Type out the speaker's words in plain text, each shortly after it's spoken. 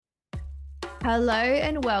Hello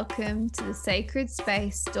and welcome to the Sacred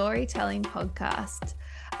Space Storytelling Podcast,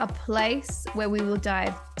 a place where we will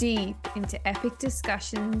dive deep into epic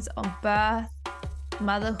discussions on birth,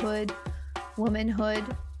 motherhood, womanhood,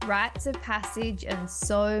 rites of passage, and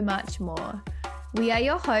so much more. We are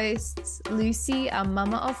your hosts, Lucy, a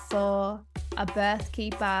mama of four, a birth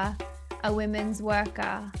keeper, a women's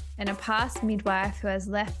worker, and a past midwife who has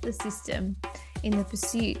left the system in the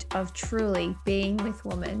pursuit of truly being with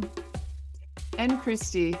woman. And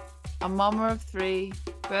Christy, a mama of three,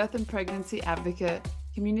 birth and pregnancy advocate,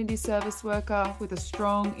 community service worker with a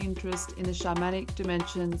strong interest in the shamanic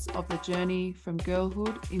dimensions of the journey from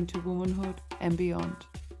girlhood into womanhood and beyond.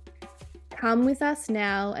 Come with us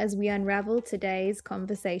now as we unravel today's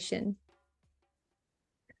conversation.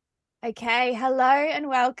 Okay, hello and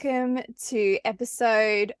welcome to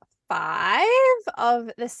episode 5 of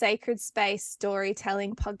the Sacred Space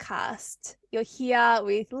Storytelling Podcast. You're here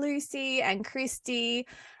with Lucy and Christy,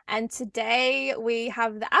 and today we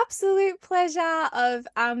have the absolute pleasure of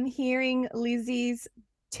hearing Lizzie's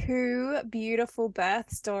 2 beautiful birth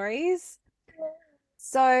stories.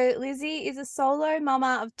 So Lizzie is a solo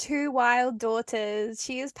mama of 2 wild daughters.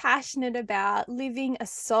 She is passionate about living a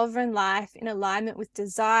sovereign life in alignment with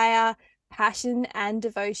desire, passion, and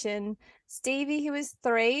devotion. Stevie, who is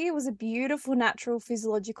 3, was a beautiful natural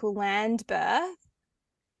physiological land birth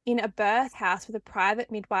in a birth house with a private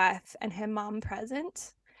midwife and her mum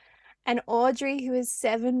present. And Audrey, who is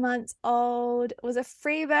 7 months old, was a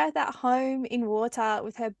free birth at home in water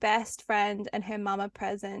with her best friend and her mama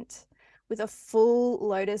present, with a full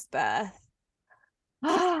lotus birth.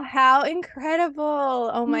 Oh, how incredible.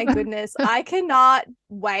 Oh my goodness. I cannot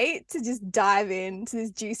wait to just dive into this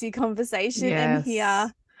juicy conversation and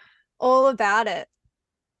hear all about it.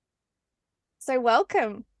 So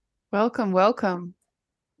welcome. Welcome.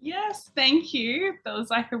 Yes, thank you. That was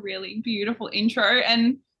like a really beautiful intro,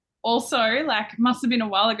 and also like must have been a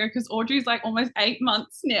while ago because Audrey's like almost 8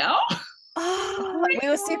 months now. Oh, we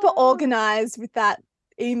were super organized with that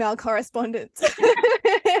email correspondence.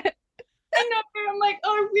 I know. I'm like, oh,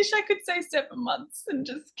 I wish I could say 7 months and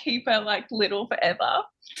just keep her like little forever.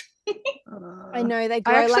 I know, they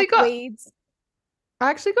grow like weeds. I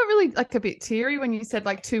actually got really like a bit teary when you said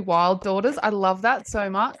like 2 wild daughters. I love that so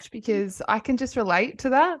much because I can just relate to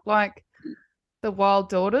that, like the wild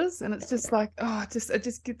daughters, and it's just like, oh, it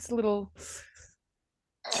just gets a little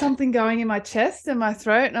something going in my chest and my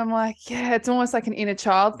throat, and I'm like, yeah, it's almost like an inner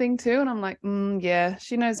child thing too, and I'm like, yeah,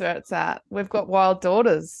 she knows where it's at. We've got wild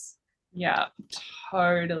daughters. Yeah,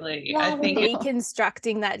 totally. I think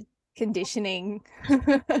deconstructing that conditioning.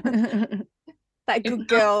 That good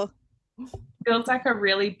girl. Feels like a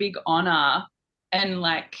really big honor, and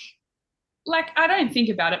like I don't think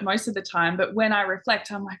about it most of the time, but when I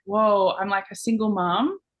reflect, I'm like, whoa, I'm like a single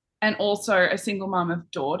mom and also a single mom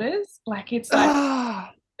of daughters. Like it's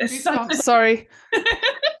like it's such sorry.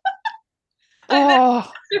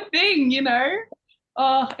 That's the thing, you know.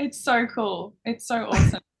 Oh, it's so cool. It's so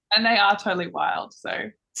awesome. And they are totally wild.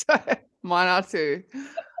 So mine are too.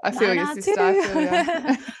 I feel your sister. I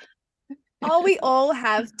feel you. Oh, we all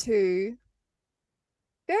have 2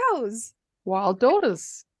 girls. Wild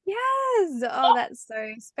daughters. Yes. Oh, that's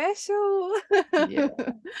so special. Yeah.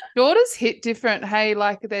 Daughters hit different. Hey,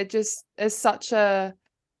 like there's such a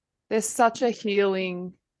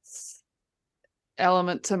healing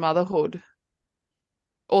element to motherhood.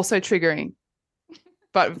 Also triggering,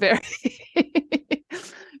 but very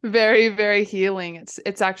very, very healing.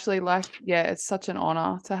 It's actually like, yeah, it's such an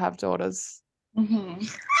honor to have daughters. Mm-hmm.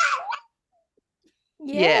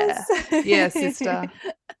 Yes. Yeah, sister.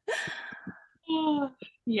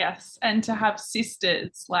 Yes, and to have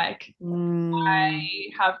sisters, like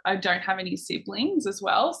I don't have any siblings as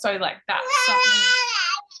well, so like that's something.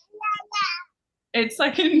 It's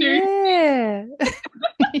like a new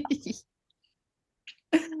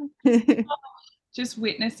just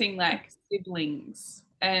witnessing like siblings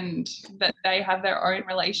and that they have their own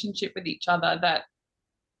relationship with each other that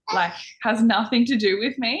like has nothing to do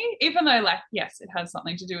with me, even though like yes, it has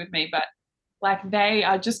something to do with me, but like they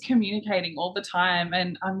are just communicating all the time,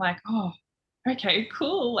 and I'm like, oh, okay,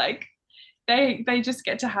 cool. Like they just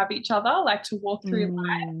get to have each other, like to walk through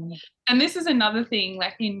life. And this is another thing,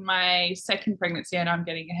 like in my second pregnancy, and I'm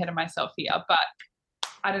getting ahead of myself here, but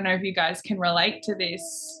I don't know if you guys can relate to this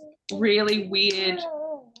really weird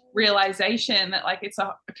realization that like it's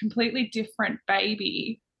a completely different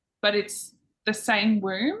baby, but it's the same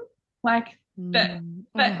womb, like that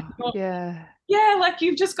yeah, like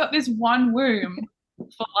you've just got this one womb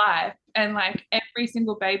for life, and like every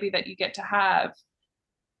single baby that you get to have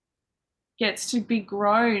gets to be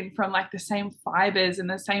grown from like the same fibers and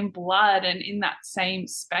the same blood and in that same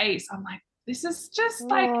space. I'm like, this is just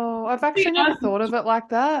like, Oh, I've actually never thought of it like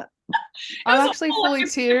that. I'm That's actually all I fully can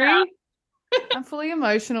think about. teary. I'm fully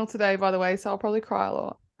emotional today, by the way, so I'll probably cry a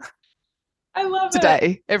lot. I love it.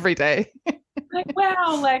 Today, every day. Like,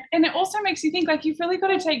 wow, like, and it also makes you think like you've really got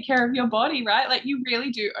to take care of your body, right? Like you really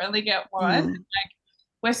do only get one. Like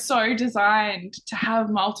we're so designed to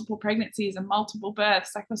have multiple pregnancies and multiple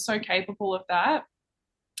births. Like we're so capable of that.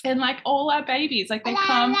 And like all our babies, like they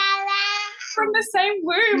come from the same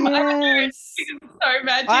womb. I don't know, Yes. it's so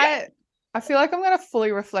magic. I feel like I'm gonna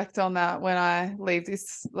fully reflect on that when I leave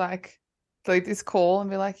this call and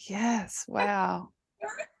be like, yes, wow.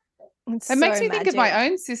 It's It makes so me think of magic. my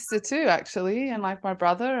own sister too, actually, and like my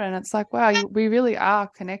brother, and it's like, wow, we really are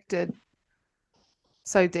connected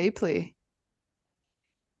so deeply.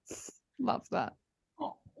 Love that.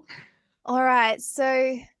 All right,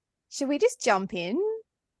 so should we just jump in?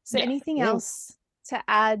 So Yeah. anything Cool. else to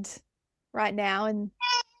add right now? And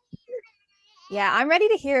yeah, I'm ready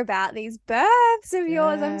to hear about these births of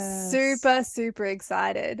yours. I'm Yes. super, super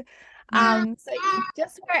excited. So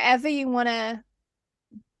just wherever you want to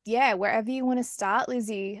start,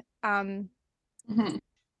 Lizzie. Mhm.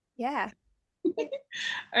 Yeah.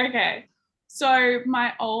 Okay. So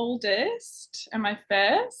my oldest and my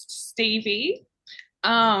first, Stevie,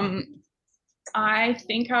 I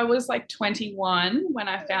think I was like 21 when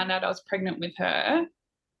I found out I was pregnant with her,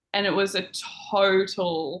 and it was a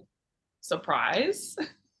total surprise.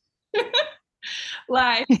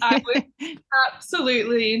 Like I was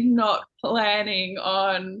absolutely not planning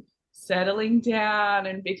on settling down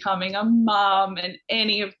and becoming a mum and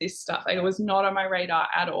any of this stuff. Like, it was not on my radar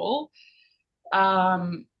at all.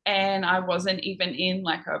 And I wasn't even in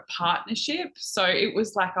like a partnership. So it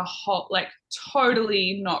was like a whole, like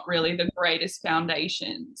totally not really the greatest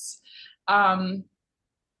foundations. But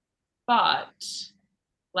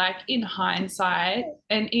like in hindsight,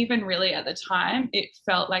 and even really at the time, it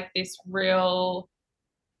felt like this real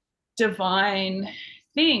divine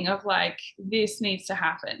thing of like, this needs to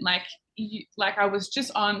happen. Like, like I was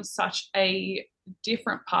just on such a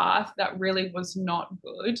different path that really was not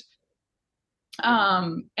good.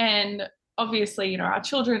 And obviously, you know, our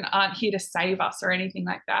children aren't here to save us or anything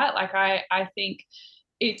like that. Like I think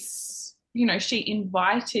it's, you know, she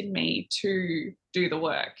invited me to do the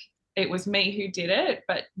work. It was me who did it,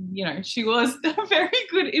 but you know, she was a very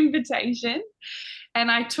good invitation, and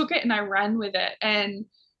I took it and I ran with it. And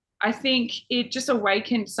I think it just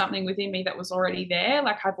awakened something within me that was already there.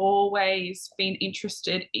 Like I've always been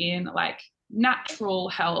interested in like natural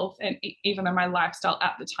health, and even though my lifestyle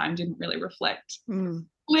at the time didn't really reflect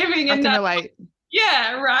living in that. Relate.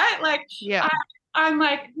 Yeah, right. Like, yeah, I'm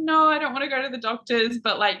like, no, I don't want to go to the doctors,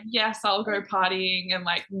 but like, yes, I'll go partying and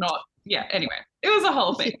like not. Yeah. Anyway, it was a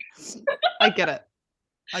whole thing. I get it.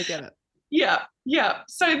 Yeah, yeah.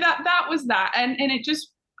 So that was that, and it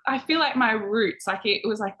just, I feel like my roots, like it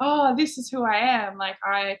was like, oh, this is who I am. Like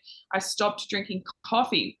I stopped drinking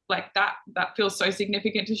coffee. Like that feels so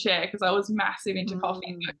significant to share because I was massive into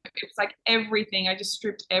coffee. It was like everything. I just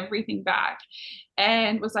stripped everything back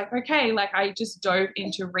and was like, okay, like I just dove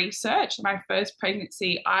into research. My first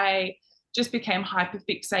pregnancy, I just became hyper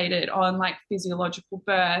fixated on like physiological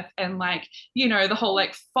birth and like, you know, the whole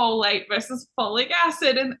like folate versus folic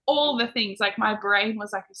acid and all the things. Like my brain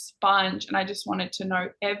was like a sponge and I just wanted to know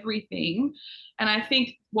everything. And I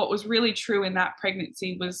think what was really true in that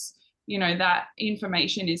pregnancy was, you know, that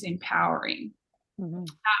information is empowering.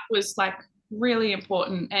 That was like really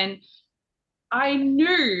important. And I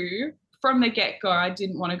knew from the get-go I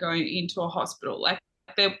didn't want to go into a hospital. Like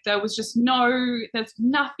there was just there's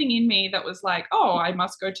nothing in me that was like, oh, I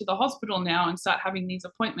must go to the hospital now and start having these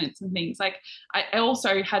appointments and things. Like I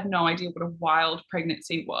also had no idea what a wild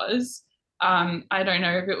pregnancy was. I don't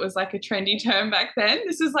know if it was like a trendy term back then.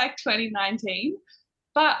 This is like 2019.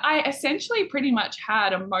 But I essentially pretty much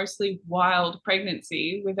had a mostly wild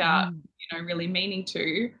pregnancy without, you know, really meaning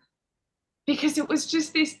to, because it was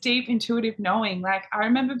just this deep intuitive knowing. Like I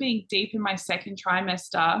remember being deep in my second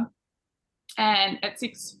trimester and at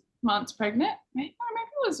 6 months pregnant, maybe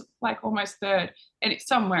it was like almost third, and it's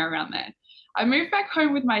somewhere around there. I moved back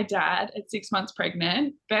home with my dad at 6 months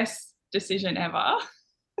pregnant. Best decision ever.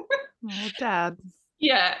 Oh, Dad.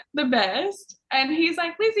 Yeah, the best. And he's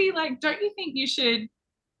like, Lizzie, like, don't you think you should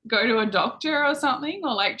go to a doctor or something,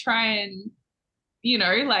 or like try and, you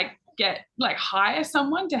know, like get like hire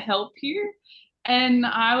someone to help you? And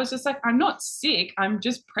I was just like, I'm not sick, I'm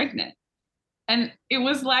just pregnant. And it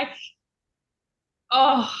was like,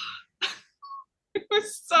 oh, it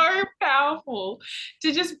was so powerful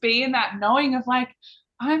to just be in that knowing of like,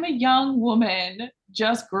 I'm a young woman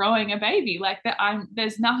just growing a baby. Like that,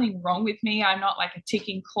 there's nothing wrong with me. I'm not like a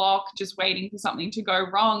ticking clock just waiting for something to go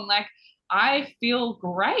wrong. Like I feel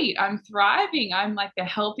great. I'm thriving. I'm like the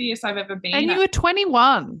healthiest I've ever been. And you were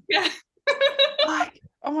 21. Yeah. Like,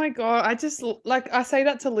 oh my God. I just like, I say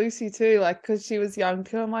that to Lucy too, like, because she was young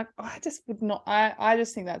too. I'm like, oh, I just would not, I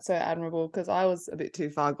just think that's so admirable because I was a bit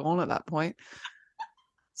too far gone at that point.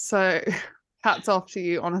 So hats off to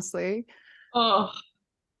you, honestly. Oh,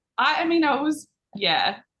 I mean, I was,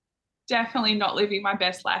 yeah, definitely not living my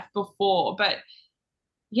best life before, but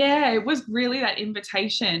yeah, it was really that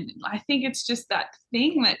invitation. I think it's just that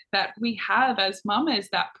thing that we have as mamas,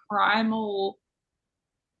 that primal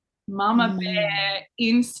mama bear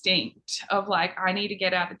instinct of like, I need to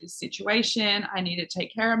get out of this situation. I need to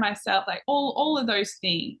take care of myself, like all of those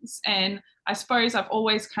things. And I suppose I've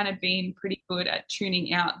always kind of been pretty good at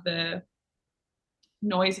tuning out the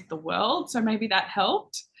noise of the world. So maybe that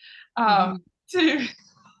helped to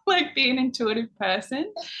like be an intuitive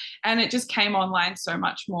person. And it just came online so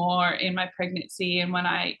much more in my pregnancy and when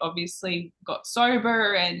I obviously got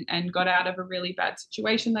sober and got out of a really bad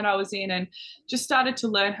situation that I was in and just started to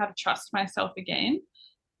learn how to trust myself again.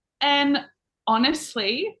 And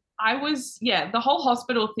honestly, I was, the whole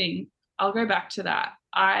hospital thing, I'll go back to that.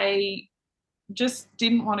 I just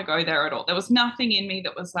didn't want to go there at all. There was nothing in me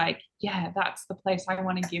that was like, yeah, that's the place I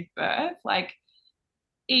want to give birth. Like,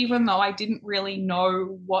 even though I didn't really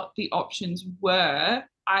know what the options were,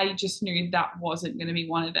 I just knew that wasn't going to be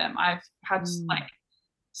one of them. I've had like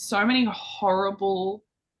so many horrible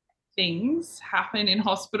things happen in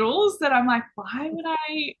hospitals that I'm like, why would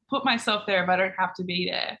I put myself there if I don't have to be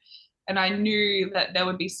there? And I knew that there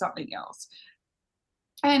would be something else.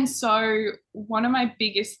 And so one of my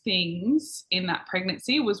biggest things in that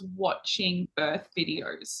pregnancy was watching birth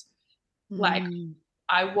videos. Like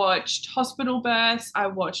I watched hospital births, I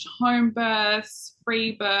watched home births,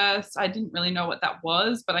 free births. I didn't really know what that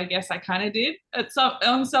was, but I guess I kind of did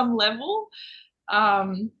on some level.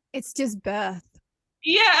 It's just birth.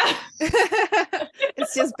 Yeah.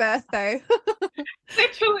 It's just birth though.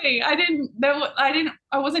 Literally, I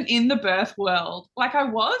wasn't in the birth world. Like I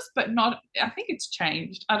was, but not, I think it's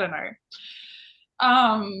changed. I don't know.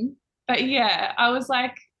 But yeah, I was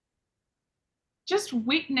like just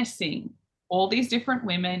witnessing all these different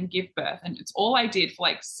women give birth. And it's all I did for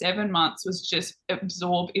like 7 months was just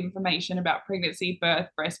absorb information about pregnancy, birth,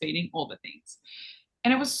 breastfeeding, all the things.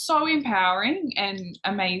 And it was so empowering and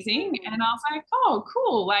amazing. And I was like, oh,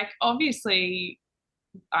 cool. Like, obviously,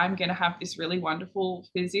 I'm going to have this really wonderful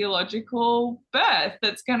physiological birth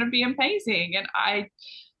that's going to be amazing. And I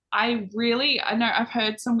know I've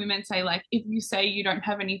heard some women say, like, if you say you don't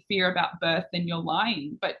have any fear about birth, then you're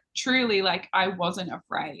lying. But truly, like, I wasn't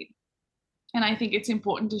afraid. And I think it's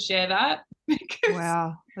important to share that because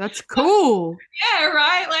wow, that's cool. Yeah,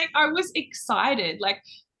 right. Like I was excited, like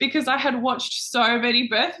because I had watched so many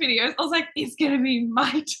birth videos. I was like, it's gonna be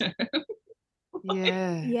my turn.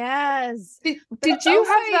 Yeah. Yes. Did you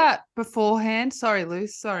have that beforehand? Sorry,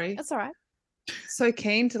 Luce. Sorry. That's all right. So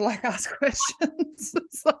keen to like ask questions.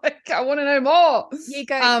 It's like I want to know more. You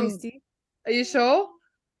go, Christy. Are you sure?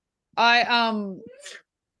 I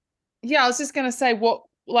was just gonna say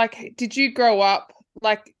did you grow up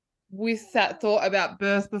like with that thought about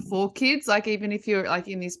birth before kids? Like even if you're like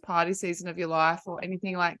in this party season of your life or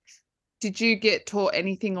anything, like did you get taught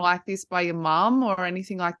anything like this by your mum or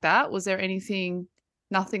anything like that? Was there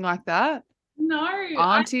nothing like that? No.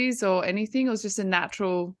 Aunties or anything? It was just a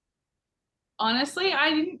natural. Honestly,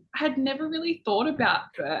 had never really thought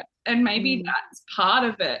about birth. And maybe that's part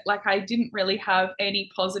of it. Like I didn't really have any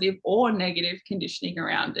positive or negative conditioning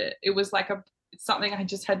around it. It was like something I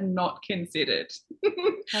just had not considered.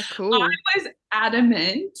 How cool. I was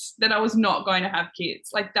adamant that I was not going to have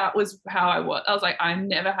kids. Like that was how I was. I was like, I'm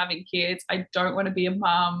never having kids. I don't want to be a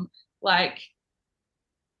mum. Like,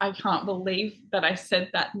 I can't believe that I said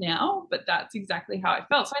that now, but that's exactly how I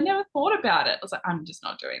felt. So I never thought about it. I was like, I'm just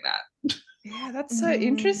not doing that. Yeah, that's so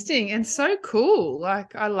interesting and so cool.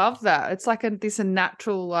 Like, I love that. It's like this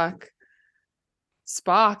natural like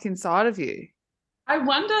spark inside of you. I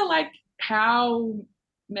wonder like how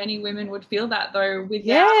many women would feel that though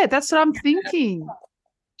that's what I'm thinking.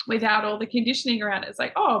 Without all the conditioning around it. It's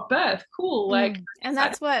like, oh, birth, cool. Like, and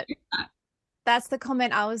that's the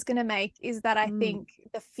comment I was going to make is that I think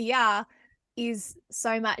the fear is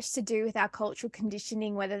so much to do with our cultural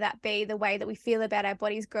conditioning, whether that be the way that we feel about our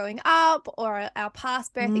bodies growing up or our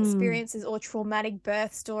past birth experiences or traumatic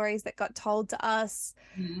birth stories that got told to us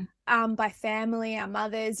by family, our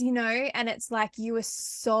mothers, and it's like you were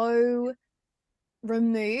so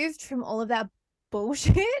removed from all of that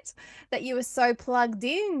bullshit, that you were so plugged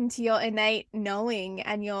in to your innate knowing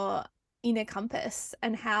and your inner compass,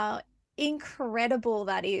 and how incredible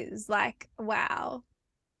that is. Like, wow.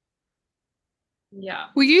 Yeah.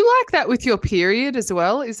 Were you like that with your period as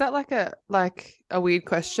well? Is that like a weird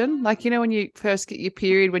question? Like, you know, when you first get your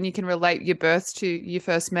period, when you can relate your birth to your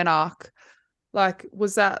first menarche, like,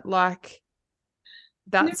 was that like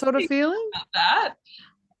that Never sort of think feeling? about that.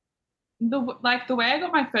 The way I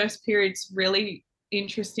got my first period's really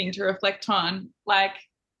interesting to reflect on. Like,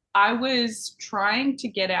 I was trying to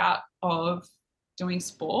get out of doing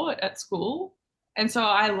sport at school. And so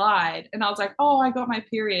I lied and I was like, oh, I got my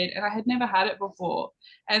period. And I had never had it before.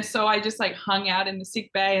 And so I just like hung out in the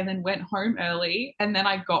sick bay and then went home early. And then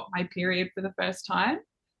I got my period for the first time.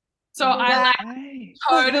 So I like Right.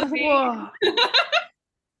 totally, Whoa.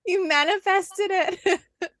 You manifested it.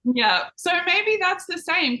 yeah. So maybe that's the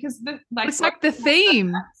same because It's like the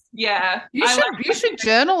theme. yeah. You should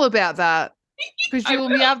journal about that, because I you'll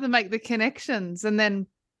be will. able to make the connections. And then,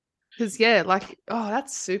 because yeah, like, oh,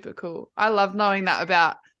 that's super cool. I love knowing that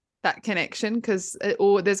about that connection, because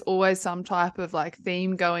there's always some type of like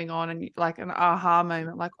theme going on, and like an aha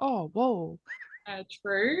moment, like, oh, whoa.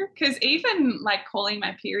 True. Because even like calling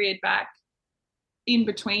my period back in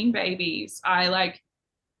between babies, I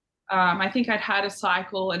think I'd had a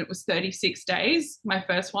cycle and it was 36 days, my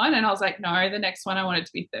first one. And I was like, no, the next one I wanted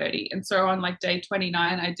to be 30. And so on like day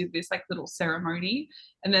 29, I did this like little ceremony.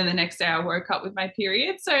 And then the next day I woke up with my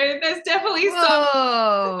period. So there's definitely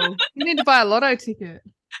Whoa. You need to buy a lotto ticket.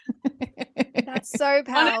 That's so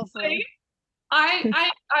powerful. Honestly,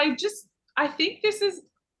 I think this is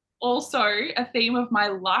also a theme of my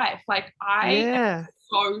life. Like I am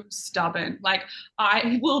so stubborn. Like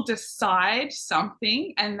I will decide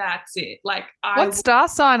something and that's it. Like What star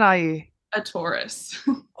sign are you? A Taurus.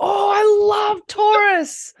 Oh, I love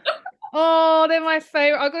Taurus. Oh, they're my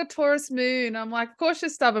favorite. I got a Taurus moon. I'm like, of course you're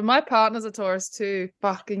stubborn. My partner's a Taurus too.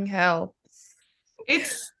 Fucking hell.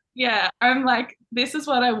 I'm like, this is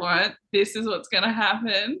what I want. This is what's going to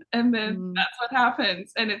happen. And then that's what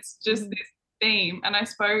happens. And it's just this theme. And I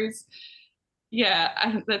suppose,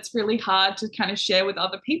 that's really hard to kind of share with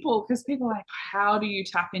other people, because people are like, how do you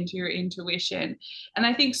tap into your intuition? And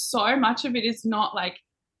I think so much of it is not like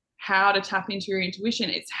how to tap into your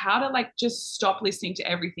intuition. It's how to like just stop listening to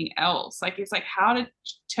everything else. Like, it's like how to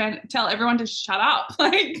tell everyone to shut up.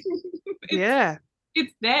 Like,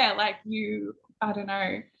 it's there. Like I don't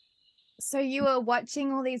know. So you were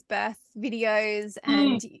watching all these birth videos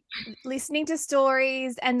and listening to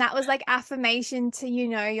stories, and that was like affirmation to, you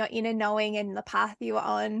know, your inner knowing and the path you were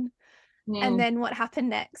on. And then what happened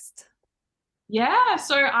next? Yeah,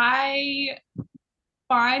 so I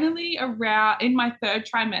finally, around in my third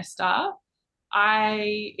trimester,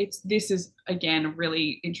 this is again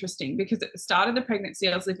really interesting, because at the start of the pregnancy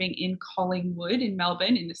I was living in Collingwood in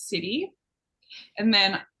Melbourne in the city, and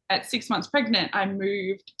then at 6 months pregnant, I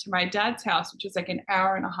moved to my dad's house, which was like an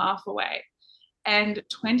hour and a half away. And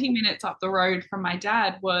 20 minutes up the road from my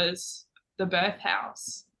dad was the birth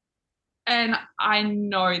house. And I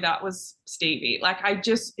know that was Stevie. Like,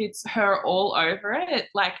 it's her all over it.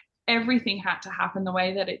 Like, everything had to happen the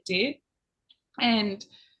way that it did. And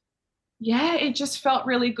yeah, it just felt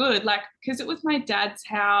really good. Like, because it was my dad's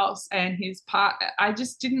house and his part, I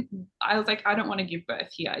was like, I don't want to give birth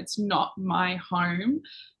here. It's not my home.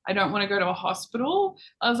 I don't want to go to a hospital.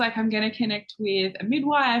 I was like, I'm going to connect with a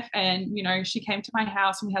midwife. And, you know, she came to my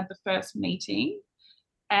house and we had the first meeting,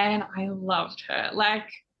 and I loved her. Like,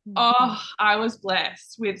 I was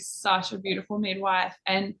blessed with such a beautiful midwife.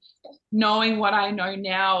 And knowing what I know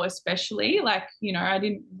now, especially, like, you know, I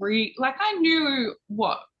knew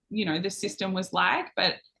what, you know, the system was like,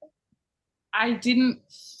 but I didn't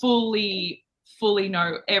fully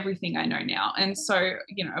know everything I know now. And so,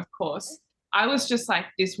 you know, of course, I was just like,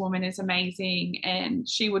 this woman is amazing. And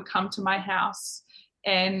she would come to my house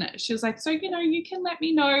and she was like, so, you know, you can let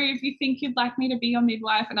me know if you think you'd like me to be your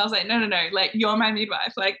midwife. And I was like, no, like, you're my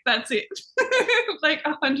midwife. Like, that's it. Like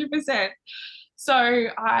 100%. So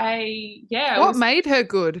what made her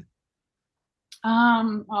good?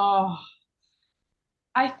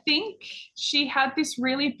 I think she had this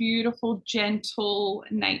really beautiful, gentle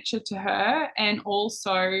nature to her. And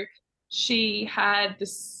also she had the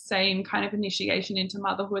same kind of initiation into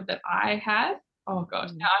motherhood that I had. Oh gosh,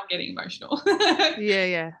 now I'm getting emotional.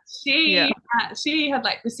 Yeah. She had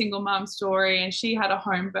like the single mom story, and she had a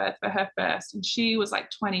home birth for her first, and she was like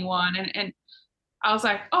 21. And I was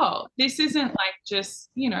like, oh, this isn't like just,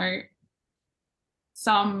 you know,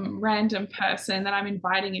 some random person that I'm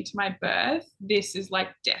inviting into my birth. This is like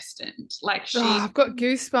destined. Like, I've got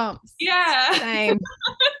goosebumps. Yeah. Same.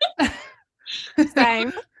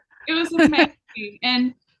 Same. It was amazing.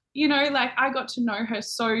 And, you know, like I got to know her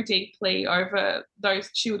so deeply over those.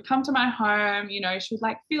 She would come to my home, you know, she would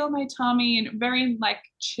like feel my tummy and very like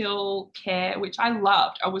chill care, which I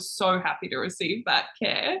loved. I was so happy to receive that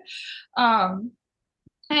care. Um,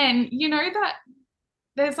 and, you know, that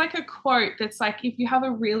there's like a quote that's like, if you have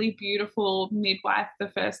a really beautiful midwife the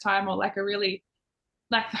first time, or like a really,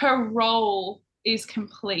 like her role is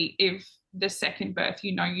complete if the second birth,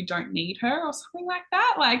 you know, you don't need her or something like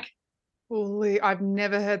that. Like, Fully, I've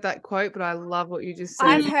never heard that quote, but I love what you just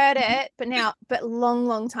I've said. heard it, but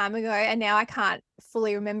long time ago, and now I can't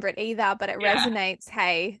fully remember it either, but it yeah, resonates,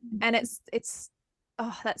 hey. And it's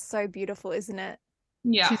oh, that's so beautiful, isn't it?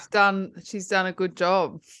 yeah. She's done a good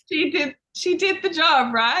job. She did the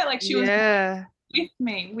job, right? Like she was Yeah. with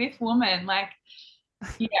me, with woman, like,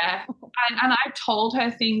 yeah. And I told her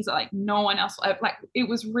things that, like no one else, like it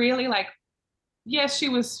was really like, yes, she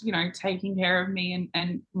was, you know, taking care of me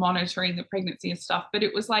and monitoring the pregnancy and stuff, but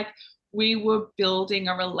it was like we were building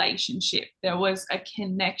a relationship. There was a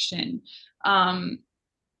connection.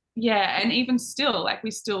 Yeah, and even still, like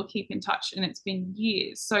we still keep in touch, and it's been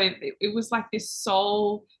years. So it was like this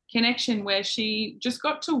soul connection where she just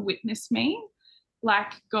got to witness me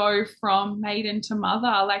like go from maiden to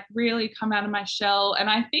mother, like really come out of my shell.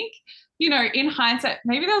 And I think, you know, in hindsight,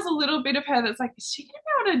 maybe there was a little bit of her that's like, is she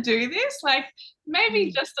gonna be able to do this? Like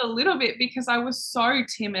maybe just a little bit, because I was so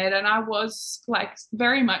timid and I was like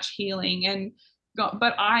very much healing and got,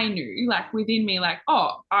 but I knew like within me, like,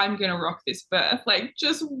 oh, I'm gonna rock this birth. Like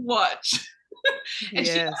just watch. And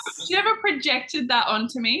Yes. she never projected that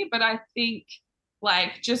onto me, but I think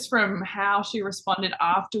like just from how she responded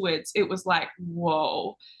afterwards, it was like,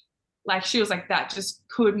 whoa. Like she was like, that just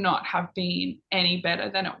could not have been any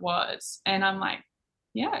better than it was. And I'm like,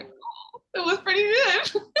 yeah, it was pretty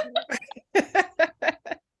good.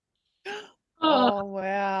 Oh, Oh,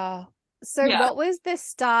 wow. So yeah. what was the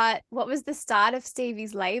start of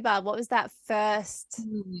Stevie's labor? What was that first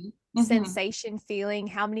Mm-hmm. sensation, feeling?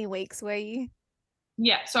 How many weeks were you?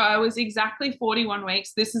 Yeah, so I was exactly 41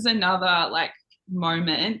 weeks. This is another like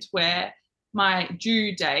moment where my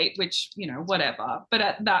due date, which, you know, whatever, but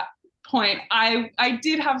at that point I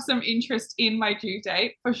did have some interest in my due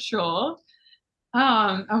date for sure.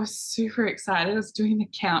 I was super excited. I was doing the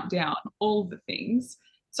countdown, all the things.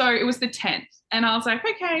 So it was the 10th, and I was like,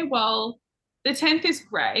 okay, well, the 10th is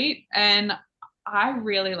great, and I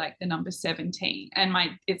really like the number 17, and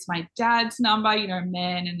it's my dad's number, you know,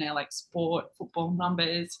 men and they're like football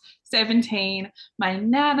numbers. 17. My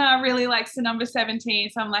nana really likes the number 17,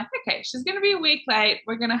 so I'm like, okay, she's gonna be a week late.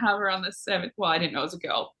 We're gonna have her on the 7th. Well, I didn't know it was a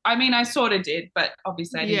girl. I mean, I sort of did, but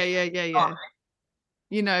obviously I didn't. Yeah.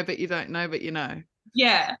 You know, but you don't know, but you know.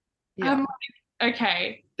 Yeah. Yeah. Like,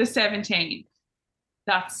 okay, the 17th,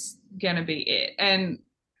 that's gonna be it. And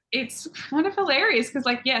it's kind of hilarious because,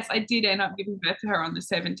 like, yes, I did end up giving birth to her on the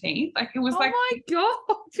 17th. Like, it was Oh like, my God.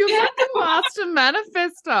 You're like a master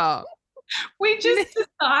manifester. we just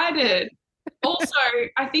decided. Also,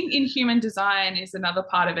 I think in human design is another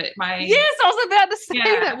part of it. Yes, I was about to say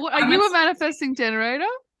Yeah, that. Are you a manifesting generator?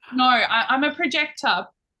 No, I'm a projector.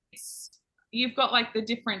 You've got like the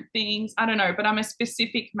different things. I don't know, but I'm a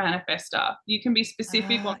specific manifester. You can be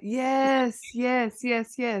specific. Yes. Yes.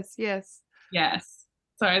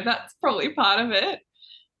 So that's probably part of it.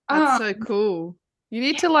 That's so cool. You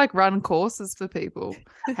need to like run courses for people,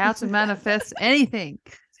 how to manifest anything.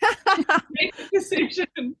 Make a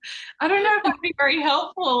decision. I don't know if that'd be very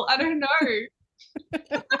helpful. I don't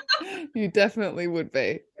know. You definitely would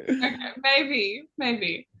be. Okay,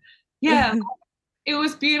 maybe. Yeah, it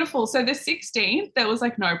was beautiful. So the 16th, there was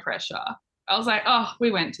like no pressure. I was like, oh,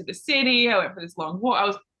 we went to the city. I went for this long walk. I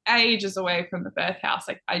was ages away from the birth house.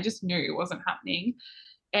 Like I just knew it wasn't happening.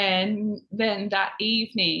 And then that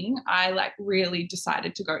evening, I like really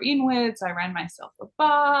decided to go inwards. I ran myself a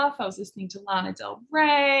bath. I was listening to Lana Del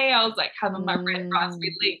Rey. I was like having my red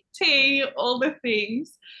raspberry leaf tea, all the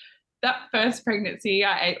things. That first pregnancy,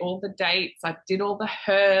 I ate all the dates. I did all the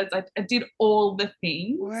herbs. I did all the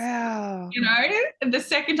things. Wow. You know, and the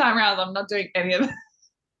second time around, I'm not doing any of that.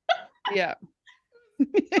 Yeah.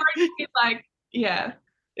 Like, yeah,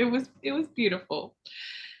 it was beautiful.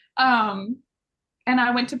 And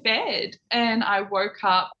I went to bed and I woke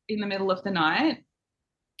up in the middle of the night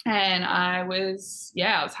and I was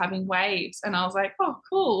having waves and I was like, oh,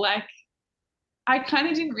 cool. Like I kind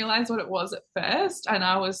of didn't realize what it was at first. And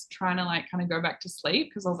I was trying to like kind of go back to sleep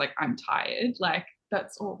because I was like, I'm tired. Like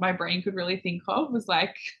that's all my brain could really think of was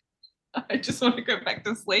like, I just want to go back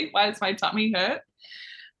to sleep. Why does my tummy hurt?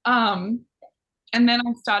 And then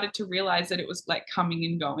I started to realize that it was like coming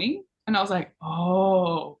and going. And I was like,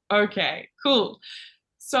 oh, okay, cool.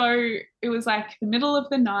 So it was like the middle of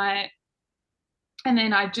the night. And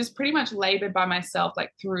then I just pretty much labored by myself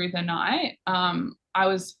like through the night. I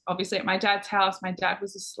was obviously at my dad's house. My dad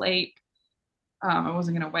was asleep. I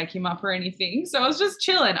wasn't going to wake him up or anything. So I was just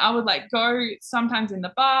chilling. I would like go sometimes in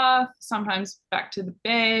the bath, sometimes back to the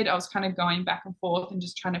bed. I was kind of going back and forth and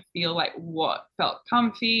just trying to feel like what felt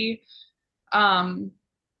comfy. Um,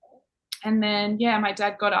 and then, yeah, my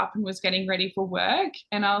dad got up and was getting ready for work.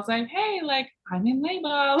 And I was like, hey, like, I'm in labor.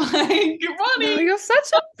 Like, good Oh, morning. you're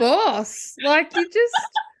such a boss. Like you just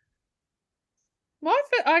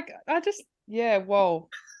I just yeah, whoa.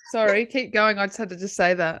 Sorry, keep going. I just had to just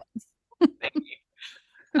say that.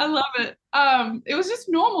 I love it. It was just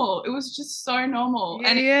normal. It was just so normal. Yeah,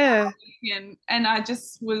 And yeah. and I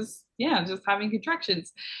just was, yeah, just having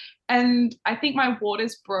contractions. And I think my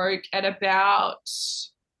waters broke at about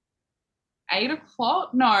 8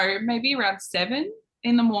 o'clock. No, maybe around 7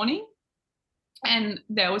 in the morning. And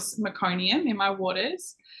there was meconium in my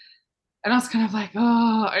waters. And I was kind of like,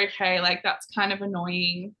 oh, okay, like that's kind of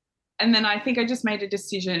annoying. And then I think I just made a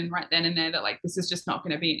decision right then and there that like this is just not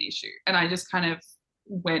going to be an issue. And I just kind of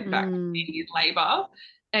went back to being in labor.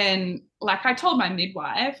 And like I told my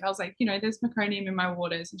midwife, I was like, there's meconium in my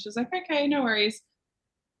waters. And she was like, okay, no worries.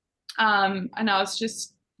 And I was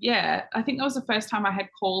just, yeah, I think that was the first time I had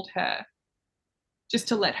called her just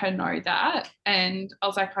to let her know that. And I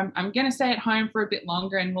was like, I'm going to stay at home for a bit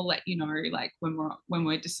longer and we'll let you know, like when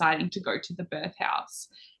we're deciding to go to the birth house.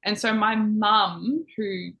 And so my mum,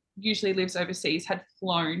 who usually lives overseas, had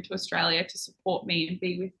flown to Australia to support me and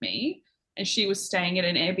be with me. And she was staying at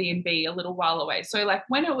an Airbnb a little while away. So like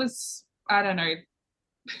when it was, I don't know,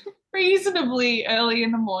 reasonably early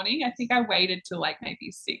in the morning, I think I waited till like maybe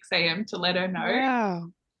 6 a.m. to let her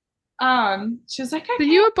know. Wow. She was like, So okay.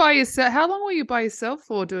 you were by yourself. How long were you by yourself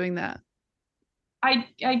for doing that?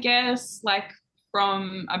 I guess like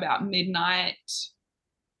from about midnight,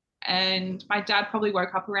 and my dad probably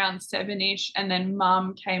woke up around 7ish, and then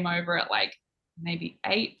mum came over at like maybe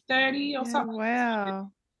 8:30 or something.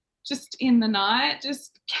 Wow. Just in the night,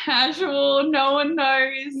 just casual, no one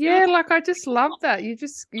knows. Yeah, like I just love that.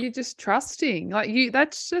 You're just trusting. Like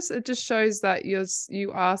it just shows that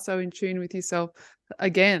you are so in tune with yourself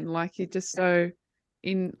again. Like you're just so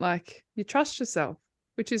like you trust yourself,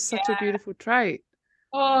 which is such a beautiful trait.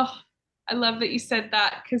 Oh, I love that you said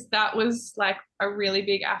that, because that was like a really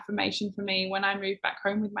big affirmation for me when I moved back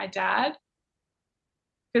home with my dad.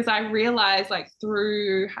 Because I realized, like,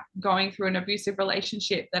 through going through an abusive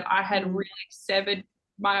relationship, that I had really severed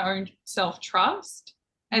my own self-trust.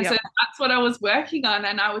 And so that's what I was working on.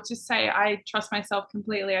 And I would just say, I trust myself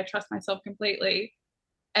completely. I trust myself completely.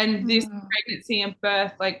 And this pregnancy and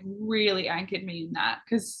birth, like, really anchored me in that,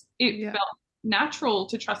 because it felt natural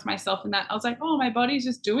to trust myself in that. I was like, oh, my body's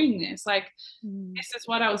just doing this. Like, this is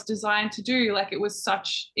what I was designed to do. Like, it was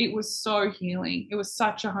so healing. It was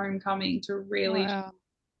such a homecoming to really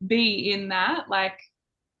be in that. Like,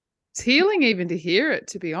 it's healing even to hear it,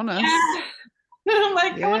 to be honest. I'm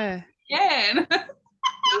like, yeah.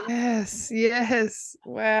 Yes.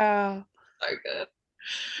 Wow. So good.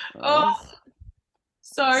 Oh.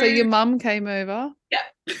 So your mum came over?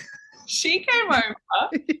 Yeah. She came over.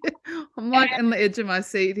 I'm like on the edge of my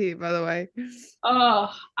seat here, by the way.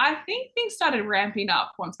 Oh, I think things started ramping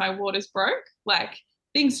up once my waters broke. Like,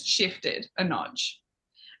 things shifted a notch.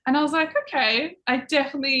 And I was like, okay, I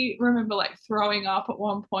definitely remember like throwing up at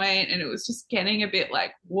one point, and it was just getting a bit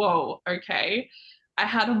like, whoa, okay. I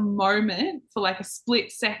had a moment for like a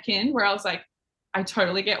split second where I was like, I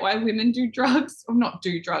totally get why women do drugs, or not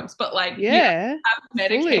do drugs, but like, have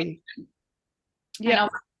medication. Yeah.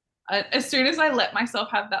 As soon as I let myself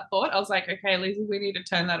have that thought, I was like, okay, Lizzie, we need to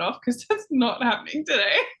turn that off, because that's not happening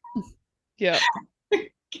today. Yeah.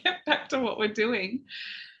 Get back to what we're doing.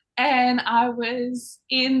 And I was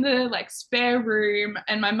in the like spare room,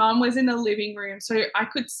 and my mom was in the living room. So I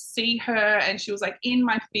could see her, and she was like in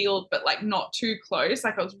my field, but like not too close.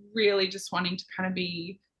 Like, I was really just wanting to kind of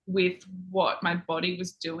be with what my body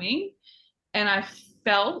was doing. And I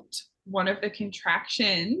felt one of the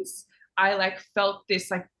contractions. I like felt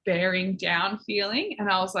this like bearing down feeling. And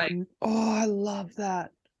I was like, oh, I love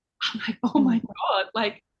that. I'm like, oh my God.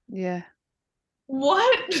 Like, yeah.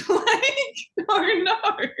 What? Like, no.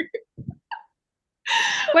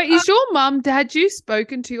 Wait, is your mum, had you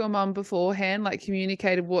spoken to your mum beforehand, like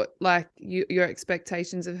communicated what, like your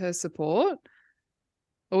expectations of her support?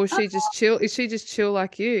 Or was she just chill? Is she just chill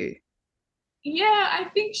like you? Yeah, I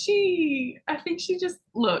think she just,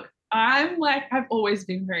 look, I'm like, I've always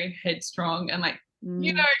been very headstrong, and like,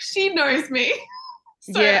 she knows me.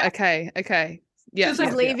 So, yeah, okay. Yeah. She's She's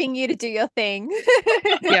like, leaving you to do your thing.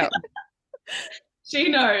 Yeah. she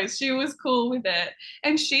knows. She was cool with it.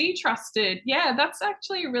 And she trusted. Yeah, that's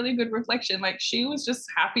actually a really good reflection. Like she was just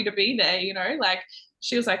happy to be there, you know, like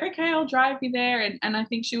she was like, okay, I'll drive you there. And I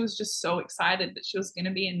think she was just so excited that she was going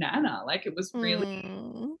to be a nana. Like it was really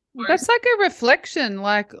That's like a reflection,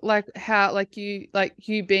 like how like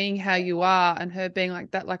you being how you are and her being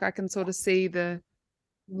like that. Like I can sort of see the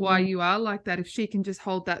why you are like that. If she can just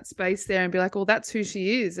hold that space there and be like, well, that's who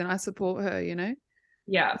she is and I support her, you know?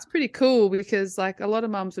 Yeah. It's pretty cool because like a lot of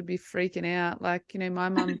mums would be freaking out. Like, you know, my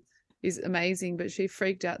mum is amazing, but she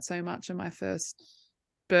freaked out so much on my first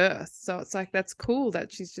birth. So it's like that's cool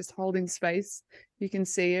that she's just holding space. You can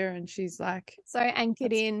see her and she's like so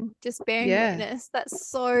anchored in, just bearing Yeah. witness. That's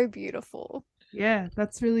so beautiful. Yeah,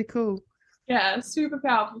 that's really cool. Yeah, super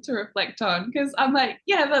powerful to reflect on because I'm like,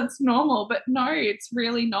 yeah, that's normal, but no, it's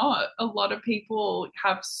really not. A lot of people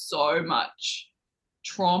have so much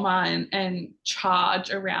trauma and charge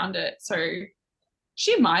around it. So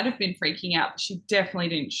she might have been freaking out, but she definitely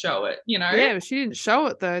didn't show it, you know? Yeah, but she didn't show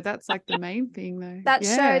it though. That's like the main thing though. That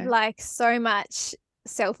Yeah. showed like so much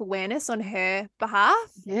self-awareness on her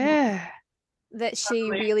behalf. Yeah. That she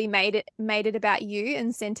Totally. really made it about you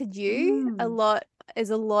and centered you. A lot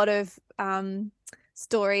of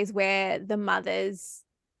stories where the mothers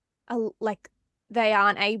are like they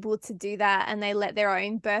aren't able to do that and they let their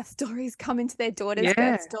own birth stories come into their daughters'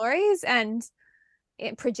 birth stories and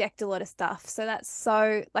it project a lot of stuff. So that's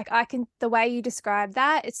so like the way you describe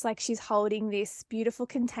that, it's like she's holding this beautiful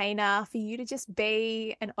container for you to just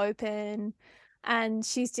be and open, and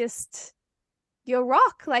she's just your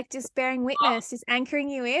rock, like just bearing witness, just anchoring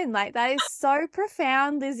you in. Like that is so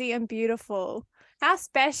profound, Lizzie, and beautiful. How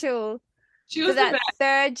special She for was the that best.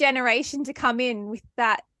 third generation to come in with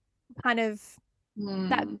that kind of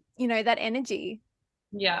that, you know, that energy.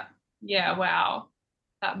 Yeah. Yeah. Wow.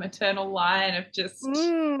 That maternal line of just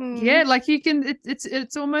Yeah, like you can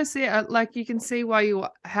it's almost like you can see why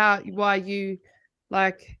you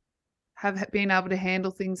like have been able to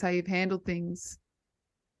handle things how you've handled things.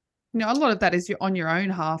 You know, a lot of that is on your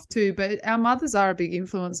own half too, but our mothers are a big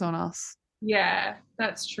influence on us. yeah,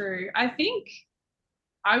 that's true. I think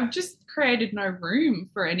I've just created no room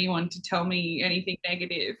for anyone to tell me anything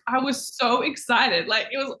negative. I was so excited. Like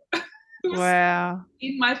it was Wow.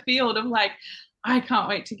 in my field of like, I can't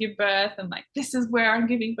wait to give birth and like this is where I'm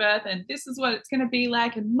giving birth and this is what it's gonna be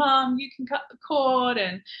like and mom, you can cut the cord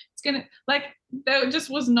and it's gonna like there just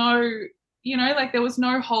was no, you know, like there was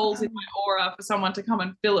no holes in my aura for someone to come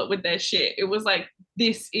and fill it with their shit. It was like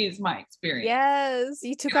this is my experience. Yes,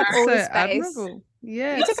 you took up all So the space. admirable.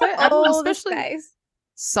 Yeah, You it's took so up admirable, all the especially space.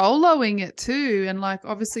 soloing it too. And like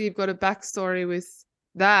obviously you've got a backstory with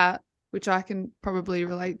that, which I can probably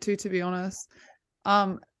relate to be honest.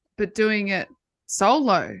 But doing it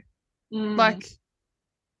solo, like,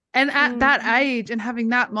 and at that age and having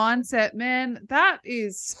that mindset, man, that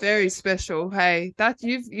is very special. Hey, that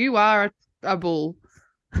you are a bull.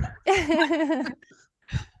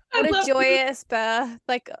 What a joyous birth.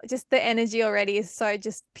 Like just the energy already is so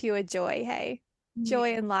just pure joy. Hey,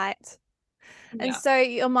 joy and light. And Yeah. so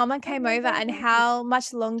your mama came over, and how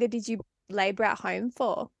much longer did you labor at home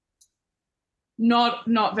for? Not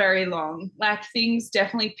very long. Like things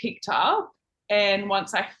definitely picked up. And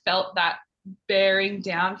once I felt that bearing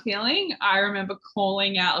down feeling, I remember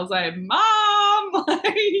calling out. I was like, Mom,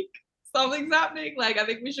 like something's happening. Like, I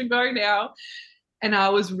think we should go now. And I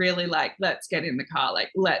was really like, let's get in the car,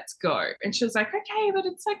 like, let's go. And she was like, okay, but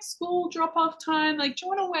it's like school drop off time. Like, do you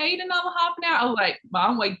want to wait another half an hour? I was like,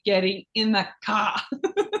 Mom, we're getting in the car.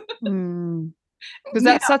 Because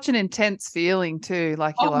that's such an intense feeling too.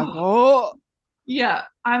 Like you're like, oh. Yeah,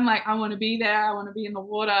 I'm like, I want to be there. I want to be in the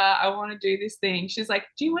water. I want to do this thing. She's like,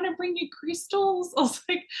 do you want to bring you crystals? I was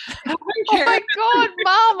like, I don't care. Oh my God,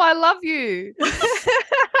 Mom, I love you.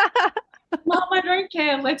 Mom, I don't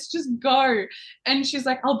care. Let's just go. And she's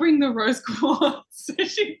like, I'll bring the rose quartz. So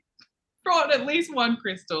she brought at least one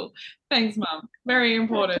crystal. Thanks, Mom. Very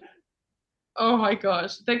important. Oh my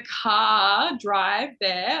gosh. The car drive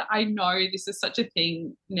there, I know this is such a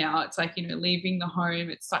thing now. It's like, you know, leaving the home,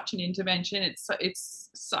 it's such an intervention. It's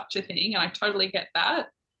such a thing. And I totally get that.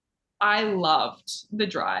 I loved the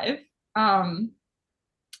drive.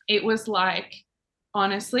 It was like,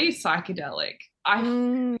 honestly, psychedelic. I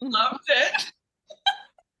loved it.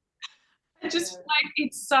 I just like,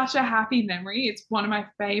 it's such a happy memory. It's one of my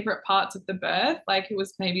favorite parts of the birth. Like it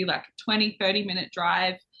was maybe like a 20-30 minute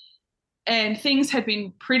drive. And things had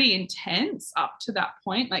been pretty intense up to that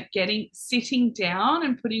point, like sitting down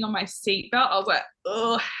and putting on my seatbelt. I was like,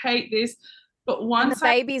 oh, I hate this. But And the once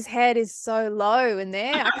baby's head is so low in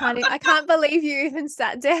there. I can't believe you even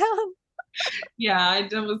sat down.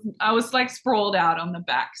 I was like sprawled out on the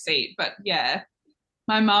back seat. But yeah,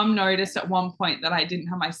 my mum noticed at one point that I didn't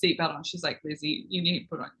have my seatbelt on. She's like, Lizzie, you need to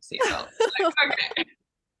put on your seatbelt. Like, okay,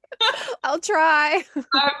 I'll try.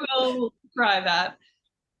 I will try that.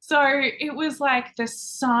 So it was like the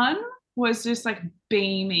sun was just like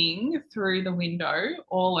beaming through the window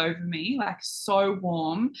all over me, like so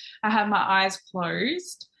warm. I had my eyes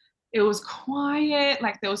closed. It was quiet,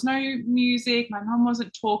 like there was no music. My mum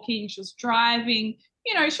wasn't talking. She was driving.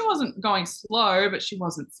 You know, she wasn't going slow, but she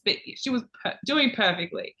wasn't speaking. She was doing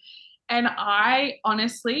perfectly. And I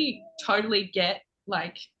honestly totally get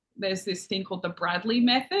like there's this thing called the Bradley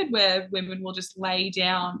method where women will just lay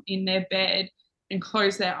down in their bed and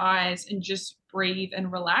close their eyes and just breathe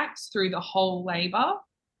and relax through the whole labor.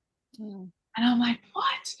 And I'm like,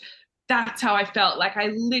 what? That's how I felt. Like I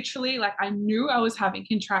literally, like I knew I was having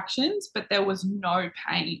contractions, but there was no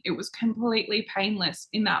pain. It was completely painless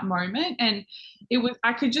in that moment. And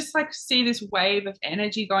I could just like see this wave of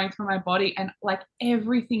energy going through my body, and like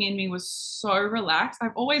everything in me was so relaxed.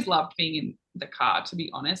 I've always loved being in the car, to be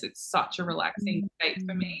honest. It's such a relaxing state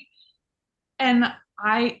for me. And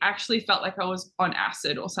I actually felt like I was on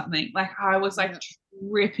acid or something. Like I was like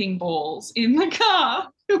tripping balls in the car.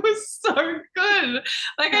 It was so good.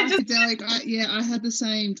 Like psychedelic. I had the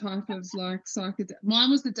same type of like psychedelic. Mine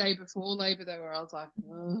was the day before labor though, where I was like,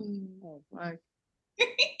 oh, like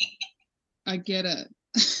I get it.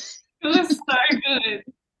 It was so good.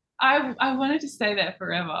 I wanted to stay there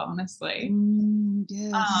forever, honestly.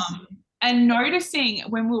 Yes. And noticing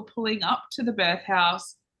when we were pulling up to the birth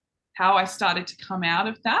house, how I started to come out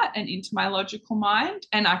of that and into my logical mind,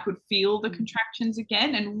 and I could feel the contractions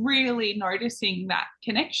again, and really noticing that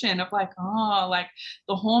connection of like, oh, like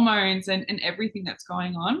the hormones and everything that's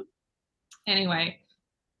going on. Anyway,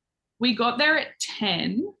 we got there at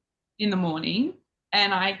 10 in the morning,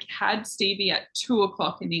 and I had Stevie at 2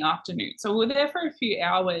 o'clock in the afternoon. So we were there for a few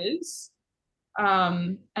hours.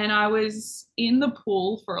 And I was in the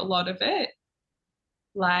pool for a lot of it.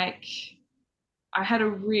 Like, I had a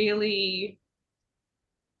really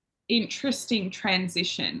interesting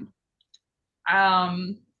transition.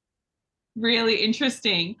 Really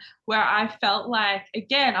interesting, where I felt like,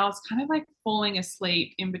 again, I was kind of like falling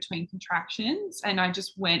asleep in between contractions, and I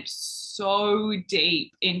just went so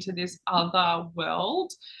deep into this other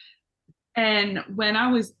world. And when I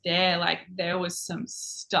was there, like there was some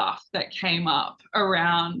stuff that came up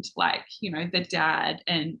around, like, you know, the dad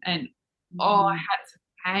and oh, I had some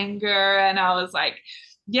anger, and I was like,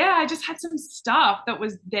 yeah, I just had some stuff that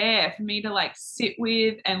was there for me to like sit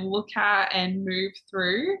with and look at and move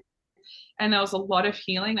through. And there was a lot of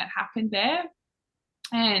healing that happened there.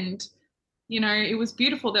 And, you know, it was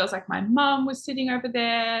beautiful. There was like my mum was sitting over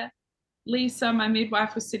there. Lisa, my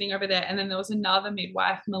midwife, was sitting over there. And then there was another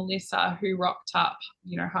midwife, Melissa, who rocked up,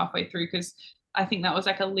 you know, halfway through, because I think that was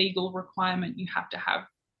like a legal requirement. You have to have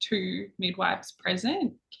 2 midwives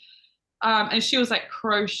present. And she was like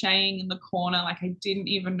crocheting in the corner. Like I didn't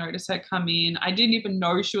even notice her come in. I didn't even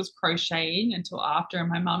know she was crocheting until after. And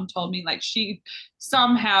my mum told me like she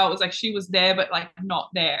somehow, it was like she was there, but like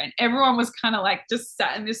not there. And everyone was kind of like just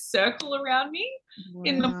sat in this circle around me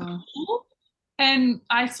in the pool. And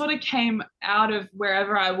I sort of came out of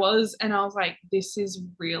wherever I was, and I was like, this is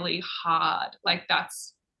really hard. Like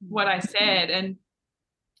that's what I said. And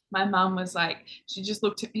my mum was like, she just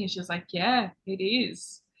looked at me and she was like, yeah, it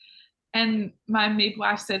is. And my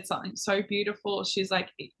midwife said something so beautiful. She's like,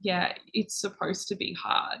 yeah, it's supposed to be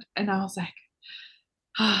hard. And I was like,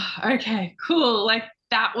 okay, cool. Like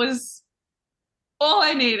that was all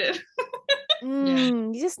I needed.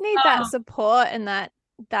 You just need that support and that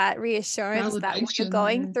reassurance that what you're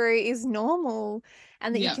going through is normal,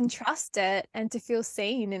 and that you can trust it and to feel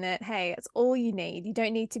seen in it. Hey, it's all you need. You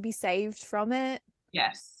don't need to be saved from it.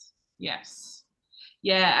 Yes.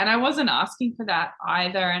 Yeah, and I wasn't asking for that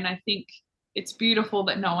either. And I think it's beautiful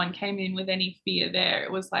that no one came in with any fear there.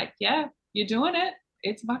 It was like, yeah, you're doing it.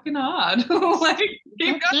 It's fucking hard. Like, keep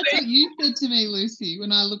going. That's what you said to me, Lucy.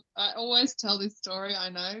 When I always tell this story, I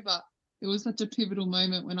know, but it was such a pivotal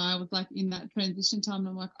moment when I was like in that transition time. And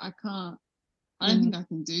I'm like, I don't think I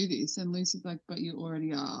can do this. And Lucy's like, but you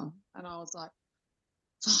already are. And I was like,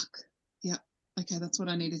 fuck. Yeah. Okay, that's what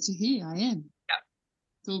I needed to hear. I am. Yeah.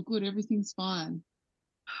 It's all good. Everything's fine.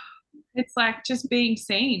 It's like just being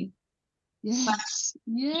seen. Yes,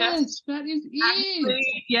 that is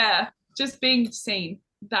it. Yeah, just being seen.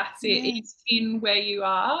 That's it. Yes. It's in where you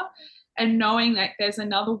are, and knowing that there's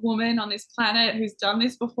another woman on this planet who's done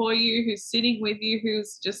this before you, who's sitting with you,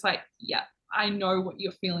 who's just like, yeah, I know what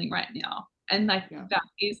you're feeling right now. And like Yeah. that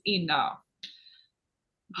is enough.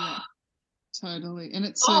 Yeah, totally. And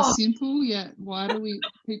it's so Oh. simple, yet why do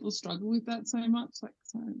people struggle with that so much? Like,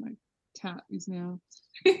 so my cat is now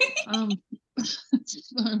so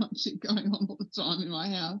much shit going on all the time in my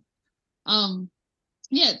house.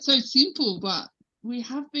 Yeah, it's so simple, but we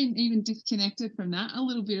have been even disconnected from that a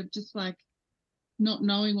little bit, of just like not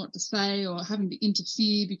knowing what to say or having to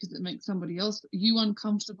interfere because it makes somebody else, you,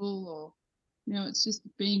 uncomfortable, or it's just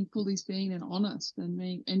being fully seen and honest,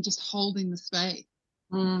 and just holding the space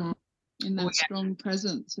in that strong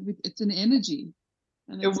presence. It's an energy.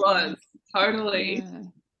 And it was totally.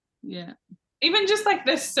 Yeah. Even just like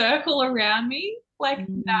the circle around me, like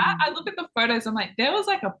that. I look at the photos, I'm like, there was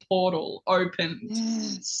like a portal opened.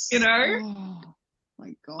 Yes. Oh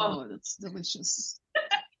my God, it's delicious.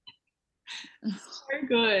 So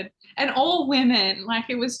good. And all women, like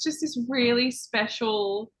it was just this really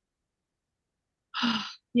special.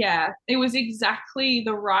 Yeah, it was exactly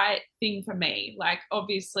the right thing for me. Like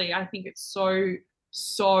obviously I think it's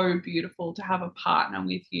so beautiful to have a partner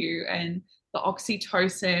with you, and the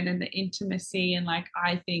oxytocin and the intimacy, and like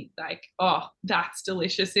I think like, oh, that's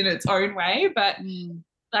delicious in its own way. But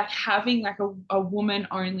like having like a woman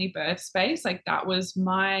only birth space, like that was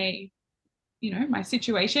my my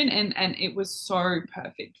situation, and it was so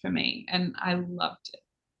perfect for me, and I loved it.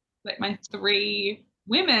 Like my 3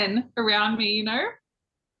 women around me.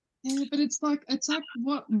 Yeah, but it's like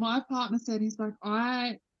what my partner said. He's like,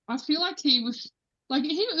 I feel like he was like,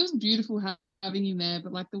 it was beautiful having him there,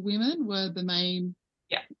 but like the women were the main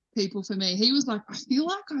people for me. He was like, I feel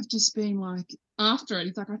like I've just been like, after it,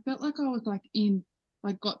 he's like, I felt like I was like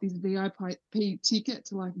got this VIP ticket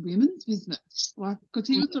to like women's business, like, because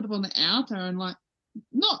he was sort of on the outer and like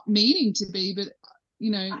not meaning to be, but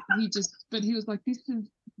he was like, this is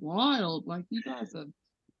wild, like you guys are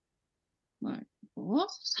like, what?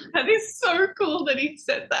 That is so cool that he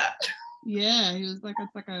said that. Yeah, he was like,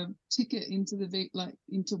 it's like a ticket into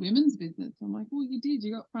into women's business. I'm like, well, you did.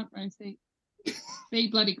 You got front row seat. Be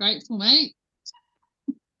bloody grateful, mate.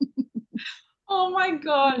 Oh my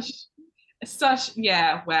gosh.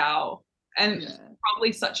 Wow. And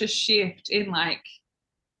probably such a shift in like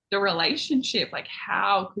the relationship. Like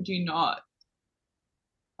how could you not?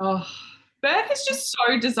 Oh, birth is just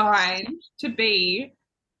so designed to be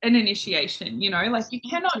an initiation, like you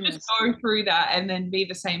cannot just go through that and then be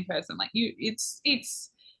the same person. Like it's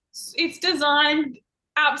designed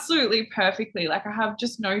absolutely perfectly. Like I have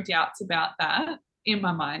just no doubts about that in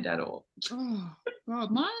my mind at all. Oh God,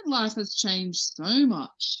 my life has changed so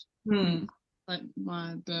much. Like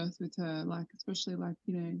my birth with her, like especially like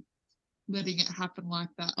letting it happen like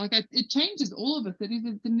that. Like it changes all of us. It is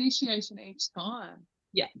an initiation each time.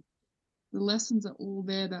 Yeah. The lessons are all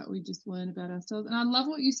there that we just learn about ourselves. And I love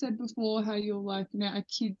what you said before, how you're like, our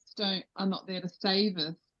kids are not there to save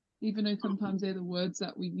us, even though sometimes they're the words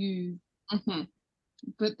that we use.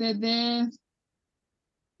 But they're there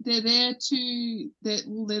to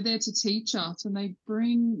teach us, and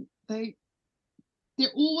they're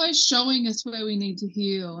always showing us where we need to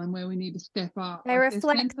heal and where we need to step up. They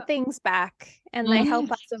reflect things back, and they help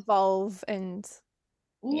us evolve, and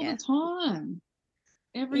all the time,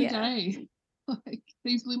 every day. Like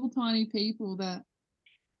these little tiny people that,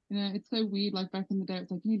 it's so weird. Like back in the day,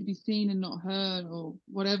 it's like you need to be seen and not heard or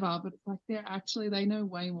whatever. But it's like they know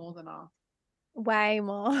way more than us. Way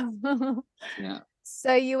more. Yeah.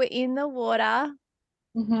 So you were in the water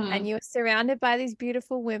and you were surrounded by these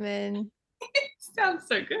beautiful women. Sounds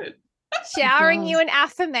so good. Showering you an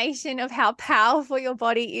affirmation of how powerful your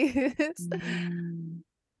body is.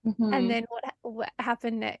 And then what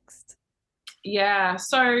happened next? Yeah,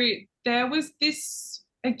 so there was this,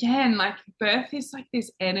 again, like birth is like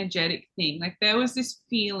this energetic thing. Like there was this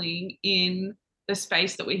feeling in the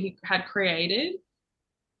space that we had created,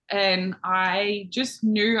 and I just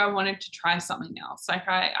knew I wanted to try something else. Like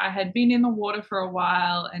I had been in the water for a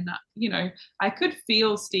while, and I could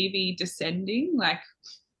feel Stevie descending, like,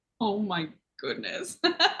 oh my goodness.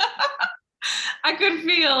 I could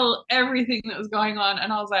feel everything that was going on,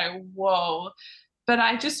 and I was like, whoa. But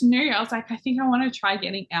I just knew, I was like, I think I want to try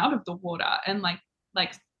getting out of the water and like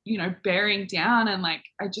bearing down, and like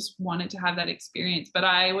I just wanted to have that experience. But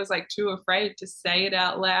I was like too afraid to say it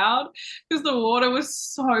out loud because the water was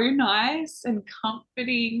so nice and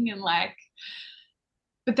comforting, and like,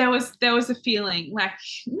 but there was a feeling like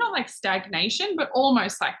not like stagnation, but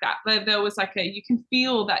almost like that. There was like you can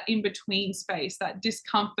feel that in between space, that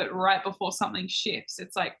discomfort right before something shifts.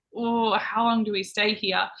 It's like, oh, how long do we stay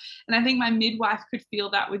here? And I think my midwife could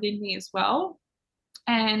feel that within me as well.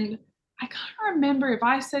 And I can't remember if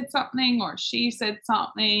I said something or she said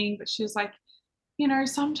something, but she was like, you know,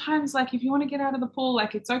 sometimes like if you want to get out of the pool,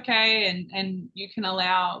 like it's okay, and you can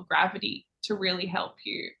allow gravity to really help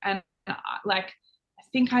you. And like I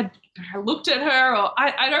think I looked at her, or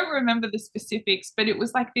I don't remember the specifics, but it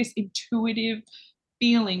was like this intuitive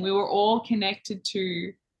feeling. We were all connected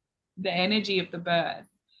to the energy of the birth,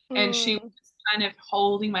 and she was kind of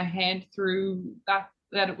holding my hand through that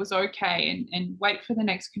it was okay, and wait for the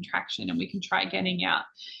next contraction and we can try getting out.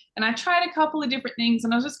 And I tried a couple of different things,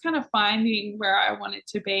 and I was just kind of finding where I wanted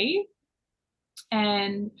to be,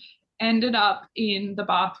 and ended up in the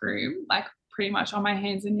bathroom, like pretty much on my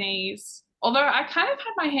hands and knees. Although I kind of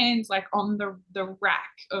had my hands like on the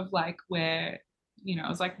rack of like where, you know, it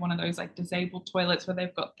was like one of those like disabled toilets where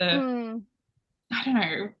they've got the, I don't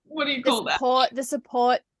know, what do you call that? The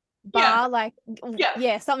support bar, like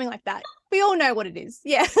something like that. We all know what it is.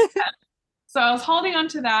 Yeah. So I was holding on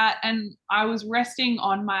to that, and I was resting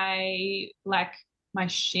on my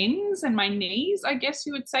shins and my knees, I guess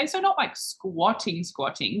you would say. So not like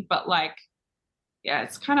squatting, but like, yeah,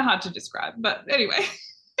 it's kind of hard to describe. But anyway.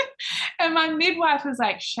 And my midwife was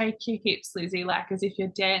like, shake your hips, Lizzie, like as if you're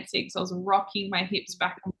dancing. So I was rocking my hips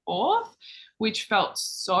back and forth, which felt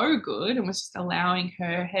so good, and was just allowing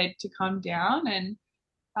her head to come down.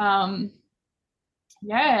 And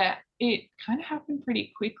yeah, it kind of happened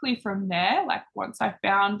pretty quickly from there. Like once I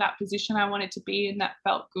found that position I wanted to be in, that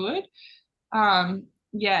felt good.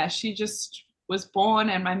 Yeah, she just was born,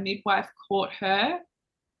 and my midwife caught her,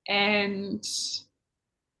 and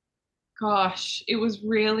gosh, it was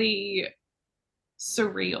really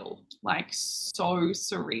surreal, like so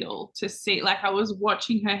surreal to see. Like I was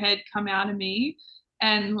watching her head come out of me,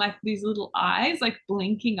 and like these little eyes like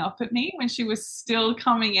blinking up at me when she was still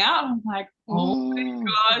coming out. I'm like, oh my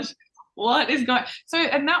gosh, what is going? So,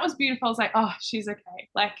 and that was beautiful. I was like, oh, she's okay.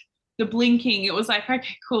 Like the blinking, it was like,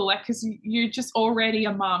 okay, cool. Like, because you're just already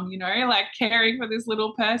a mum, you know, like caring for this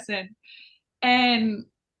little person. And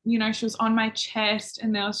you know, she was on my chest,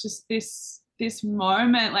 and there was just this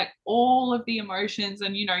moment, like all of the emotions,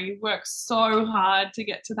 and you know, you work so hard to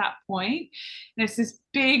get to that point, and it's this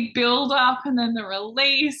big build up, and then the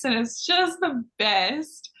release, and it's just the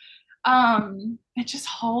best. And just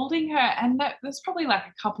holding her, and there's probably like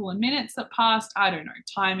a couple of minutes that passed. I don't know,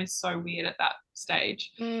 time is so weird at that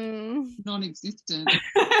stage. Non-existent.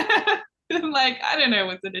 Like, I don't know,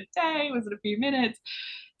 was it a day, was it a few minutes?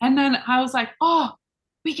 And then I was like, oh,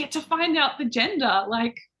 we get to find out the gender.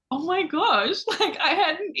 Like, oh my gosh, like I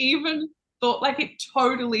hadn't even thought, like it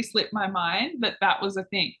totally slipped my mind that was a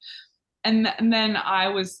thing. And then I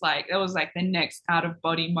was like, it was like the next out of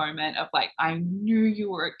body moment of like, I knew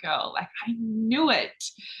you were a girl. Like I knew it.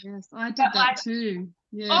 Yes, I did that like, too.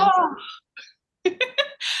 Yeah. Oh.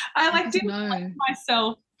 I like didn't let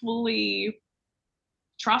myself fully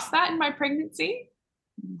trust that in my pregnancy.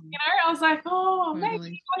 You know, I was like, oh, totally.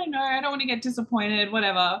 Maybe, I don't know, I don't want to get disappointed,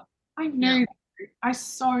 whatever. I knew. Yeah. I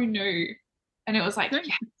so knew. And it was like, don't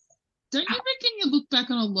you reckon you look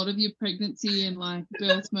back on a lot of your pregnancy and like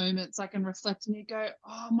birth moments, like and reflect, and you go,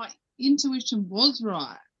 oh, my intuition was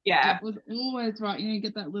right. Yeah. It was always right. You know, you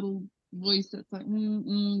get that little voice that's like,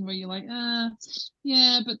 where you're like,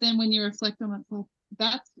 yeah. But then when you reflect on it, it's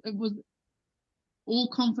like, it was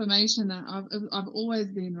all confirmation that I've always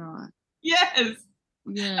been right. Yes.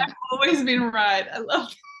 Yeah. I've always been right. I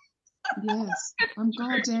love it. Yes, I'm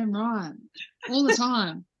goddamn right. All the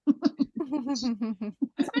time. Especially in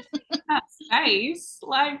that space,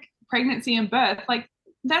 like pregnancy and birth, like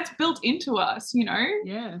that's built into us, you know?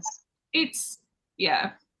 Yes. It's,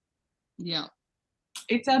 yeah. Yeah.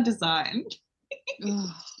 It's our design.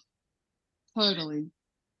 Totally.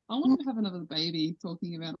 I want to have another baby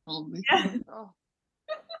talking about all of this. Yeah. Like, oh,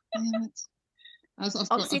 damn it.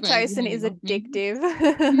 Oxytocin is addictive.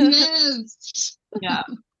 Yes. Yeah.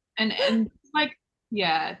 And like,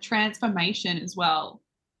 yeah, transformation as well.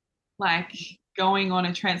 Like going on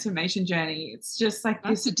a transformation journey. It's just like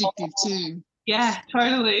that's this addictive too. Yeah,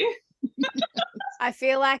 totally. I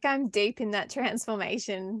feel like I'm deep in that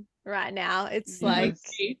transformation right now. It's like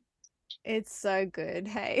it's so good.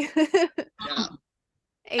 Hey. Yeah.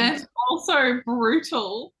 And it's also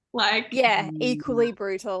brutal. Like equally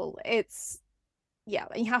brutal. It's you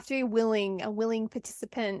have to be a willing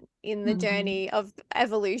participant in the journey of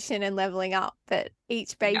evolution and leveling up. But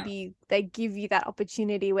each baby, they give you that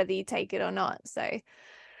opportunity whether you take it or not. So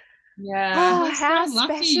how so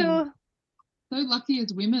special. So lucky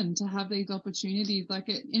as women to have these opportunities, like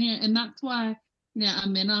it, you know, and that's why, you know, our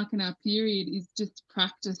menarche and our period is just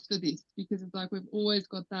practice for this, because it's like we've always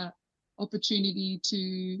got that opportunity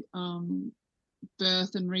to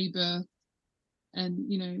birth and rebirth and,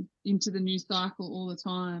 you know, into the new cycle all the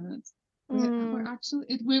time. We're actually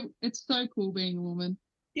it's so cool being a woman.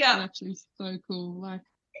 Yeah. It's actually so cool. Like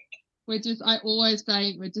I always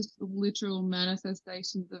say we're just literal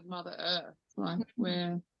manifestations of Mother Earth. Like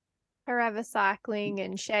we're forever cycling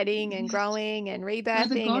and shedding and growing and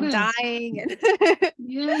rebirthing and goddess. dying. And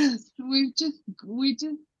yes, we just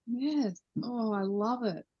yes. Oh, I love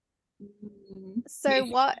it. so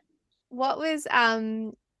what was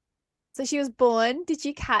so she was born. Did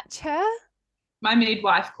you catch her? My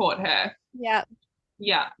midwife caught her. Yeah.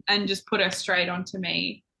 Yeah, and just put her straight onto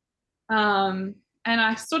me. And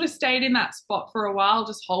I sort of stayed in that spot for a while,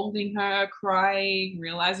 just holding her, crying,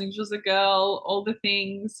 realizing she was a girl, all the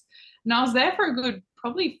things. And I was there for a good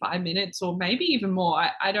probably 5 minutes or maybe even more.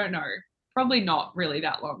 I don't know. Probably not really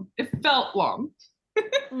that long. It felt long.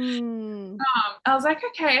 I was like,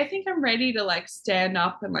 okay, I think I'm ready to like stand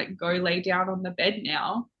up and like go lay down on the bed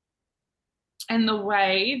now. And the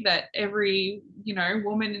way that every,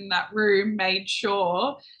 woman in that room made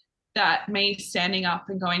sure that me standing up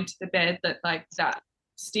and going to the bed, that like that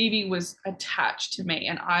Stevie was attached to me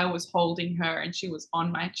and I was holding her and she was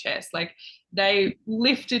on my chest. Like they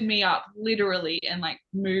lifted me up literally and like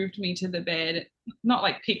moved me to the bed, not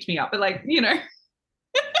like picked me up, but like, Yeah.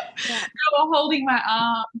 they were holding my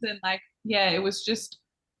arms and like, yeah, it was just,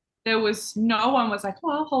 there was no one was like,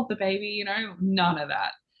 oh, I'll hold the baby, none of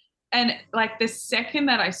that. And like the second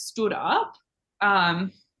that I stood up,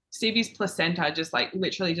 Stevie's placenta just like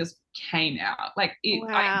literally just came out. Like it,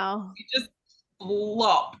 Wow. it just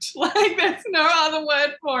flopped. Like there's no other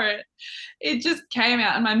word for it. It just came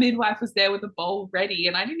out, and my midwife was there with a bowl ready,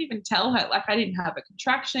 and I didn't even tell her. Like I didn't have a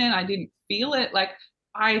contraction. I didn't feel it. Like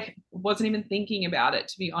I wasn't even thinking about it,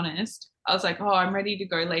 to be honest. I was like, oh, I'm ready to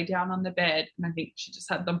go lay down on the bed. And I think she just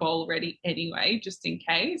had the bowl ready anyway, just in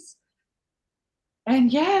case.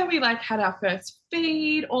 And yeah, we like had our first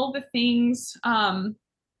feed, all the things,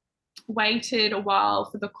 waited a while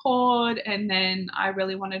for the cord. And then I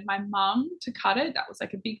really wanted my mum to cut it. That was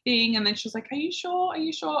like a big thing. And then she was like, are you sure? Are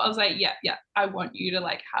you sure? I was like, yeah, I want you to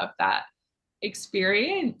like have that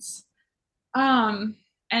experience. And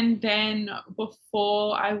then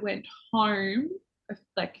before I went home,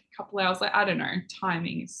 like a couple hours, like, I don't know,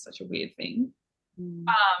 timing is such a weird thing.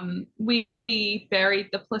 We buried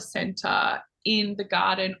the placenta in the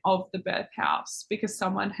garden of the birth house because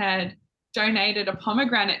someone had donated a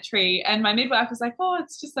pomegranate tree, and my midwife was like, oh,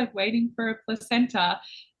 it's just like waiting for a placenta.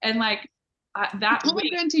 And like that the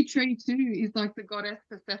pomegranate tree too is like the goddess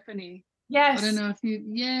Persephone. Yes. I don't know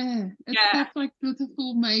if that's like the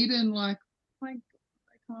full maiden, like I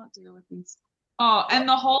can't deal with this. Oh, and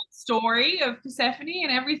the whole story of Persephone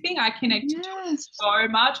and everything, I connected to so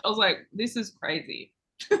much. I was like, this is crazy.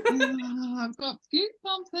 I've got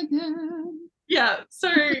goosebumps again. Yeah, so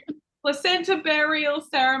placenta burial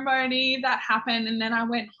ceremony that happened, and then I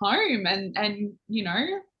went home, and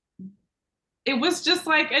it was just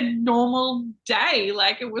like a normal day.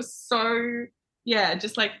 Like it was so,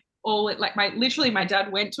 just like all it, like my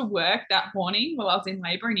dad went to work that morning while I was in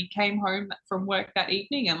labor, and he came home from work that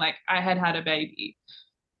evening, and like I had a baby.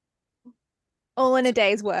 All in a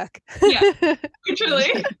day's work. Yeah,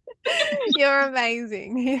 literally. You're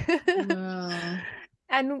amazing. Wow.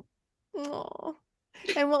 And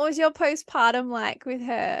what was your postpartum like with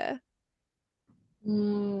her?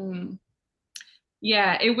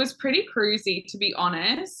 Yeah, it was pretty cruisy, to be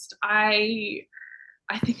honest. I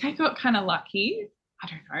think I got kind of lucky. I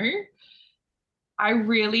don't know. I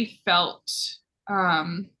really felt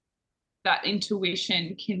that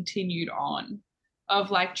intuition continued on,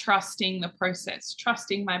 of like trusting the process,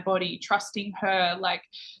 trusting my body, trusting her, like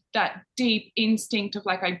that deep instinct of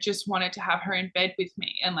like I just wanted to have her in bed with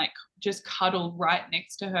me and like just cuddle right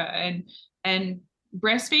next to her. And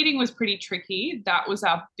breastfeeding was pretty tricky. That was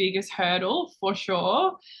our biggest hurdle for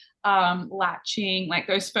sure. Latching, like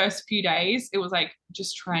those first few days, it was like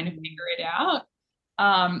just trying to figure it out.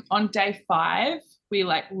 On day 5, we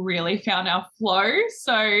like really found our flow.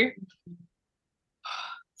 So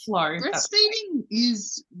flow. Breastfeeding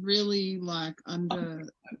is really like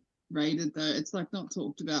underrated though. It's like not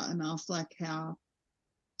talked about enough, like how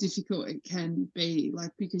difficult it can be, like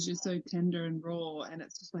because you're so tender and raw, and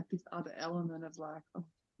it's just like this other element of like, oh,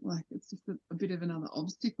 like it's just a bit of another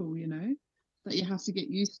obstacle, that you have to get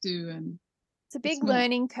used to. And it's a big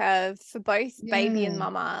learning curve for both baby and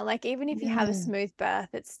mama. Like even if you have a smooth birth,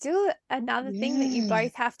 it's still another thing that you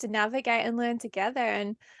both have to navigate and learn together.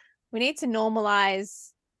 And we need to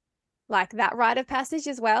normalize like that rite of passage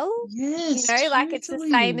as well. Yes, like it's the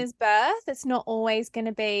same as birth. It's not always going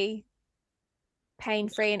to be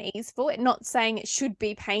pain-free and easeful. Not saying it should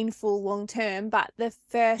be painful long term, but the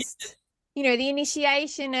first, the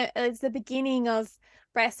initiation is the beginning of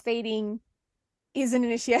breastfeeding is an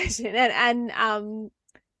initiation, and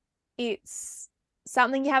it's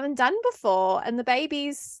something you haven't done before, and the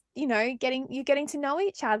baby's, you know, you're getting to know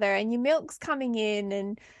each other, and your milk's coming in,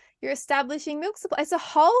 and you're establishing milk supply. It's a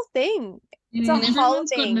whole thing. It's a And whole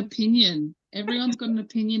everyone's got an thing. opinion. Everyone's got an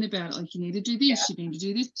opinion about it. Like, you need to do this, you need to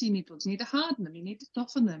do this to your nipples, you need to harden them, you need to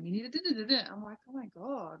soften them, you need to da-da-da-da. I'm like, oh my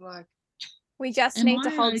God, like, We just am need to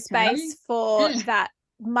I hold okay? space for Yeah. that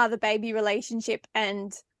mother-baby relationship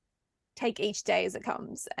and take each day as it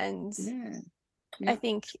comes. And Yeah. I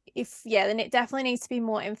think then it definitely needs to be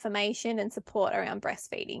more information and support around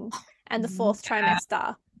breastfeeding and the Mhm. fourth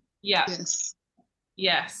trimester. Yeah.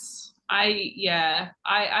 Yes.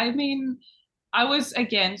 I mean, I was,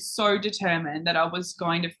 again, so determined that I was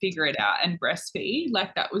going to figure it out and breastfeed.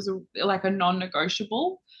 Like, that was a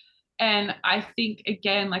non-negotiable. And I think,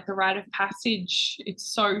 again, like the rite of passage,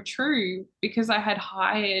 it's so true, because I had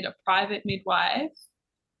hired a private midwife.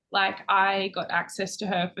 Like, I got access to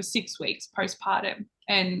her for 6 weeks postpartum,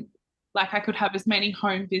 and like I could have as many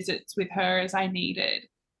home visits with her as I needed.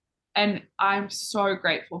 And I'm so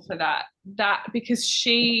grateful for that, because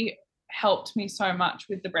she helped me so much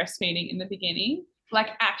with the breastfeeding in the beginning, like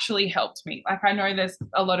actually helped me. Like, I know there's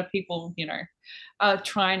a lot of people, you know,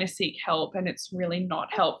 trying to seek help and it's really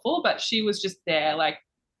not helpful, but she was just there, like,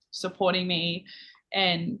 supporting me.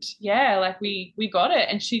 And yeah, like we got it.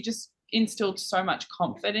 And she just instilled so much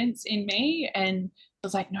confidence in me and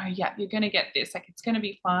was like, no, yeah, you're going to get this. Like, it's going to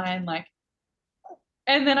be fine. Like,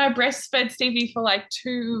 and then I breastfed Stevie for like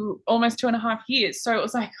almost 2.5 years. So it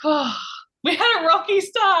was like, oh, we had a rocky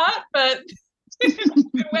start, but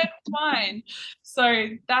it went fine. So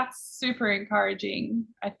that's super encouraging,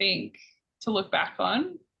 I think, to look back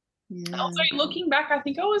on. Yeah. Also, looking back, I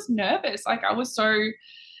think I was nervous. Like, that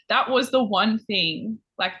was the one thing.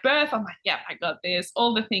 Like, birth, I'm like, yeah, I got this,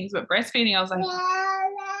 all the things. But breastfeeding, I was like,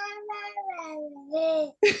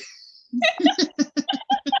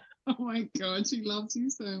 Oh my God, she loves you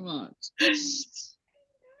so much.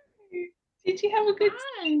 did you have a good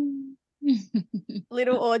time?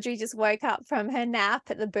 Little Audrey just woke up from her nap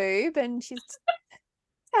at the boob and she's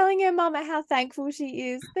telling her mama how thankful she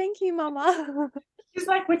is. Thank you, mama. She's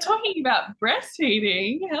like, we're talking about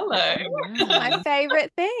breastfeeding. Hello. My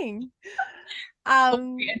favorite thing.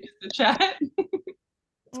 We ended the chat.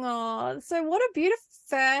 Oh, so what a beautiful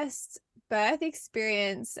first birth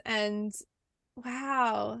experience, and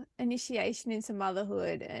wow, initiation into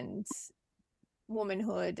motherhood and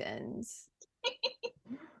womanhood, and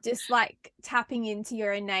just like tapping into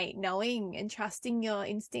your innate knowing and trusting your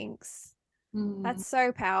instincts. That's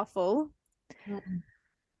so powerful.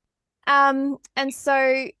 And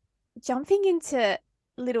so jumping into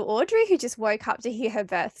little Audrey, who just woke up to hear her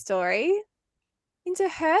birth story, into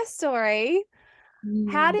her story,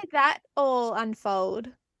 how did that all unfold?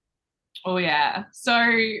 Oh, yeah. So,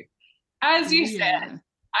 as you said,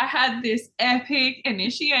 I had this epic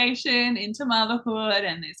initiation into motherhood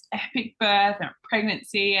and this epic birth and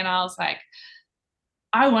pregnancy, and I was like,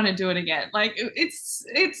 I want to do it again. Like, it's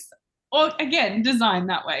again designed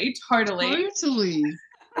that way. Totally.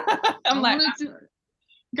 I'm like,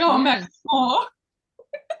 going back more.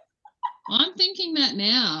 I'm thinking that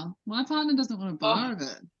now. My partner doesn't want a bar of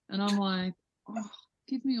it, and I'm like, oh,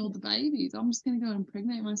 give me all the babies. I'm just going to go and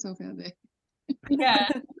impregnate myself out there. Yeah,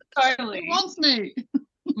 totally. It wants me.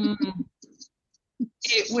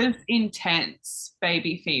 It was intense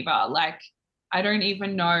baby fever. Like, I don't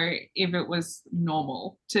even know if it was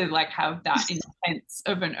normal to like have that intense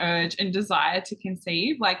of an urge and desire to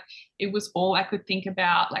conceive. Like, it was all I could think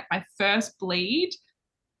about. Like, my first bleed,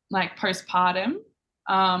 like postpartum,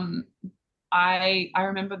 I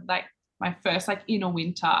remember like my first like inner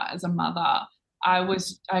winter as a mother. I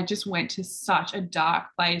just went to such a dark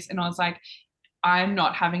place, and I was like, I'm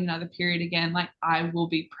not having another period again. Like, I will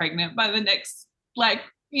be pregnant by the next, like,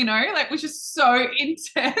 you know, like, which is so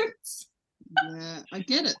intense. Yeah, I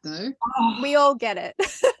get it though. We all get it.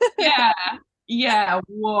 Yeah.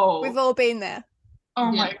 Whoa. We've all been there.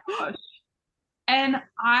 Oh my gosh. And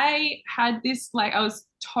I had this, like, I was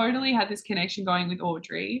totally had this connection going with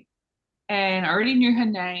Audrey, and I already knew her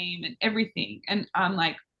name and everything. And I'm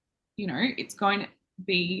like, you know, it's going to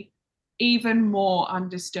be even more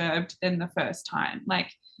undisturbed than the first time.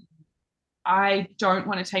 Like, I don't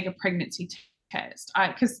want to take a pregnancy test.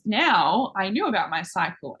 Because now I knew about my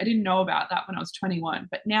cycle. I didn't know about that when I was 21,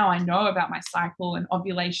 but now I know about my cycle and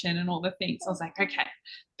ovulation and all the things. I was like, okay,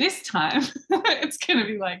 this time it's going to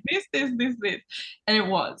be like this. And it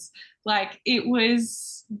was like, it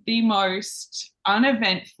was the most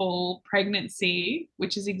uneventful pregnancy,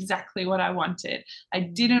 which is exactly what I wanted. I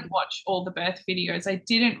didn't watch all the birth videos. I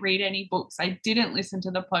didn't read any books. I didn't listen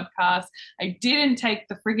to the podcast. I didn't take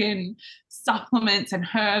the friggin' supplements and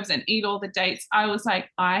herbs and eat all the dates. I was like,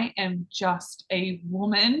 I am just a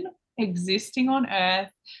woman existing on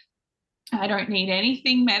earth. I don't need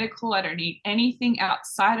anything medical. I don't need anything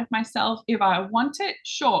outside of myself. If I want it,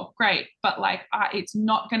 sure, great. But like, it's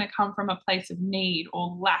not going to come from a place of need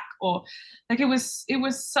or lack or like it was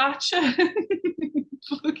such a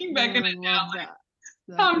looking back at it now. Like,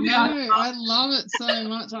 no, I love it so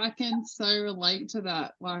much. I can so relate to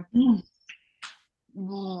that. Like,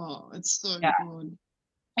 oh, it's so good.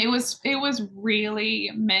 It was really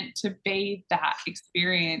meant to be that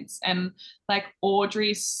experience. And like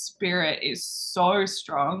Audrey's spirit is so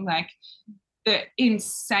strong, like the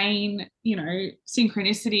insane,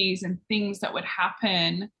 synchronicities and things that would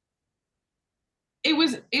happen. It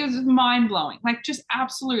was mind-blowing, like just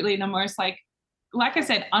absolutely the most like I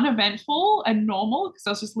said, uneventful and normal because I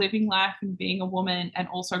was just living life and being a woman and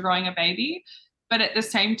also growing a baby. But at the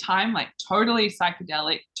same time, like totally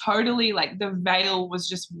psychedelic, totally like the veil was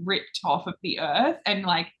just ripped off of the earth. And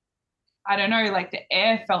like, I don't know, like the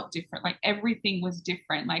air felt different. Like everything was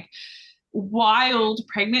different. Like wild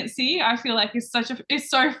pregnancy, I feel like it's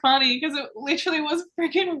so funny because it literally was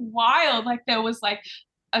freaking wild. Like there was like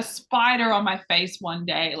a spider on my face one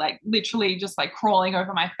day, like literally just like crawling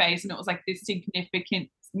over my face. And it was like this significant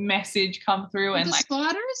message come through. And the like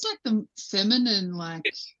spider is like the feminine, like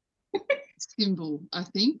symbol, I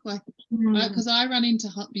think, like because I run into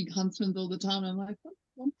big huntsmen all the time. I'm like, what do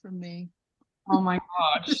you want from me? Oh my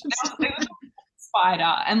gosh. It was a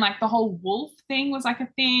spider, and like the whole wolf thing was like a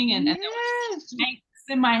thing, and there was snakes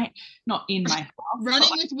not in my house, running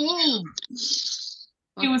with wolves.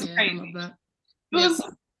 It was crazy. I love that. It was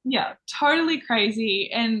totally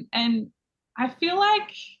crazy, and I feel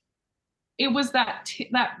like it was that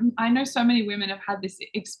I know so many women have had this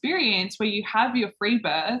experience where you have your free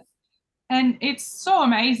birth and it's so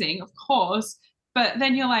amazing, of course, but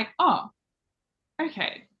then you're like, oh,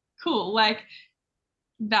 okay, cool. Like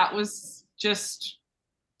that was just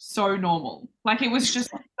so normal. Like it was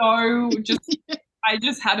just I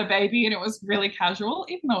just had a baby and it was really casual,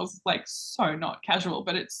 even though it was like so not casual,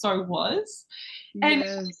 but it so was. And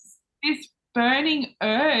this burning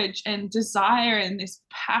urge and desire and this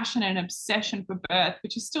passion and obsession for birth,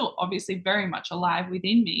 which is still obviously very much alive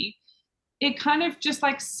within me, it kind of just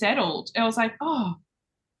like settled. It was like, oh,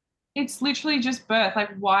 it's literally just birth. Like,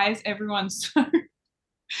 why is everyone so,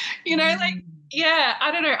 like, yeah,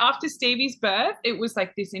 I don't know. After Stevie's birth, it was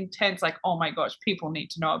like this intense, like, oh my gosh, people need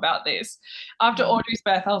to know about this. After Audrey's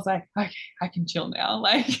birth, I was like, okay, I can chill now.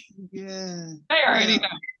 Like, they already know.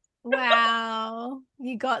 Wow.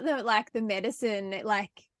 You got the medicine,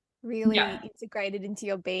 like really integrated into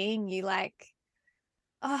your being. You like,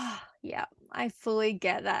 oh yeah, I fully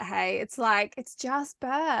get that. Hey, it's like, it's just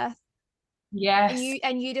birth. Yes.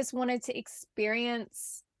 And you just wanted to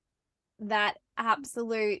experience that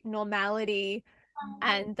absolute normality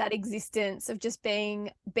and that existence of just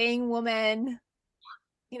being woman,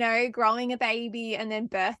 growing a baby and then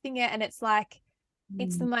birthing it. And it's like,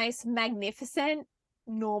 it's the most magnificent,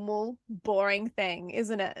 normal, boring thing,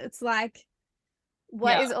 isn't it? It's like,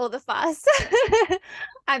 what is all the fuss?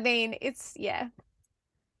 I mean, it's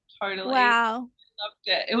totally. Wow. Loved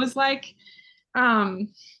it. It was like,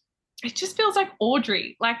 it just feels like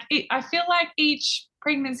Audrey. Like I feel like each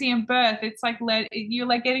pregnancy and birth, it's like you're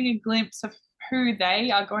like getting a glimpse of who they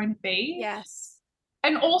are going to be. Yes.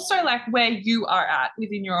 And also like where you are at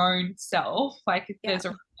within your own self. Like if there's a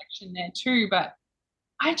reflection there too. But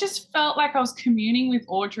I just felt like I was communing with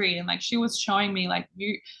Audrey and like she was showing me like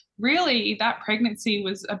really that pregnancy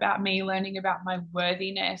was about me learning about my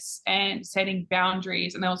worthiness and setting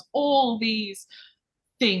boundaries. And there was all these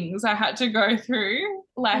things I had to go through,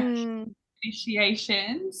 like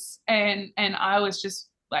initiations, and I was just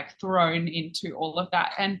like thrown into all of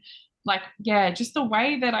that. And like, just the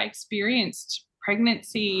way that I experienced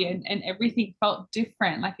pregnancy and everything felt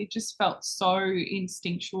different. Like it just felt so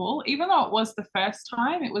instinctual. Even though it was the first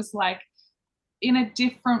time, it was like in a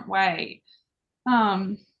different way.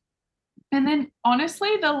 And then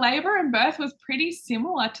honestly, the labor and birth was pretty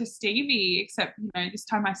similar to Stevie, except, this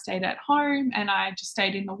time I stayed at home and I just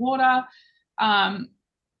stayed in the water.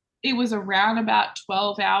 It was around about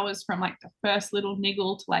 12 hours from like the first little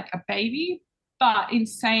niggle to like a baby. But in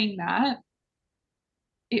saying that,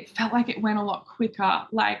 it felt like it went a lot quicker.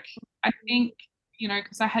 Like I think,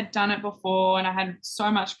 because I had done it before and I had so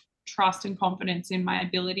much trust and confidence in my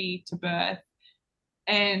ability to birth.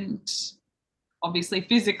 And obviously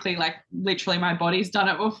physically, like literally my body's done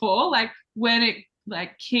it before. Like when it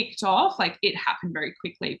like kicked off, like it happened very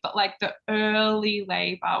quickly, but like the early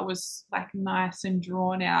labor was like nice and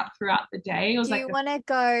drawn out throughout the day. It was Do like you want to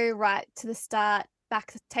go right to the start,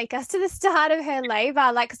 take us to the start of her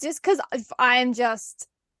labor? Like, just because I'm just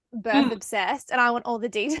birth obsessed and I want all the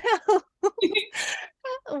details.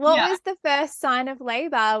 What Yeah. was the first sign of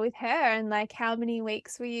labor with her, and like how many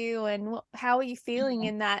weeks were you, and how were you feeling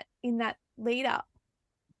in that lead up?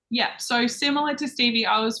 Yeah, so similar to Stevie,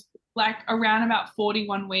 I was like around about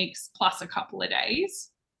 41 weeks plus a couple of days.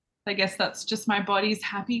 I guess that's just my body's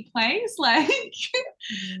happy place. Like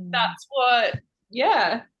that's what,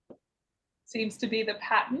 yeah, seems to be the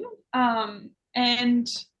pattern. And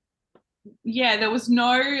yeah, there was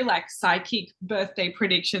no like psychic birthday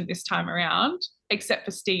prediction this time around, except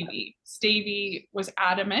for Stevie. Stevie was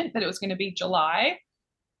adamant that it was going to be July.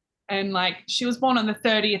 And like she was born on the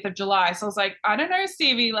 30th of July. So I was like, I don't know,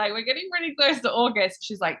 Stevie, like we're getting pretty close to August.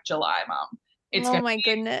 She's like, July, Mum. Oh my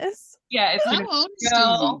goodness. Yeah, it's How gonna old be is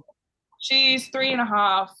girl. Stevie? She's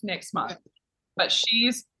 3.5 next month. But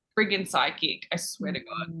she's friggin' psychic. I swear to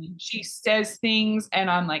God. She says things and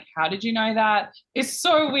I'm like, how did you know that? It's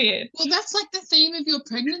so weird. Well, that's like the theme of your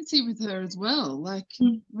pregnancy with her as well. Like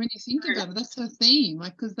when you think about it, that's her theme.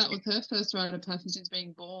 Like, because that was her first rite of passage is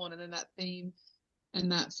being born, and then that theme and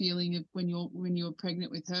that feeling of when you're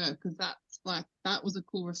pregnant with her, because that's like that was a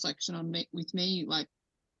cool reflection on me with me, like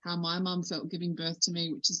how my mum felt giving birth to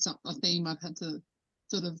me, which is a theme I've had to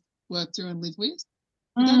sort of work through and live with.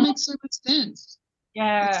 But that makes so much sense.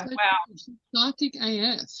 Yeah. So Wow. cool. Psychic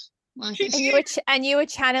AF. Like, And you were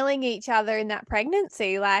channeling each other in that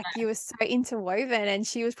pregnancy, like you were so interwoven, and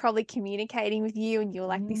she was probably communicating with you, and you were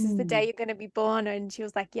like, this is the day you're going to be born, and she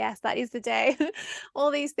was like, yes, that is the day. All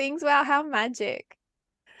these things. Wow, how magic.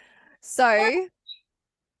 So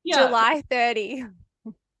Yeah. July 30.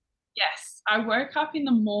 Yes. I woke up in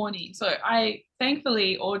the morning. So I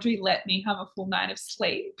thankfully Audrey let me have a full night of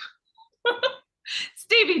sleep.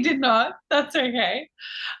 Stevie did not. That's okay.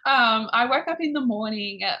 I woke up in the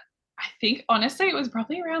morning at, I think honestly it was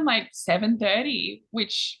probably around like 7:30,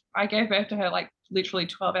 which I gave birth to her like literally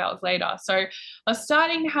 12 hours later. So I was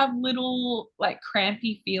starting to have little like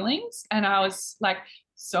crampy feelings, and I was like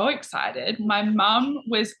so excited. My mum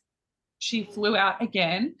she flew out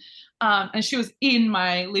again, and she was in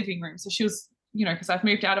my living room. So she was, because I've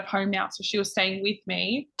moved out of home now, so she was staying with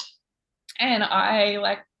me. And I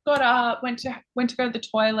like got up, went to go to the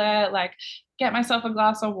toilet, like get myself a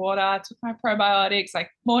glass of water, took my probiotics,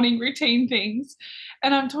 like morning routine things.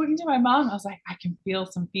 And I'm talking to my mom. I was like, I can feel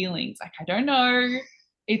some feelings. Like, I don't know.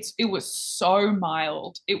 It was so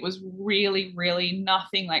mild. It was really, really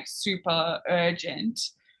nothing like super urgent.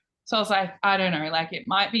 So I was like, I don't know, like it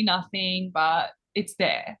might be nothing, but it's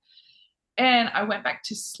there. And I went back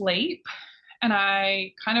to sleep, and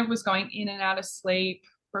I kind of was going in and out of sleep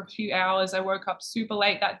for a few hours. I woke up super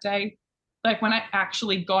late that day. Like when I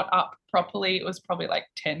actually got up properly, it was probably like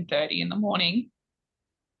 10:30 in the morning.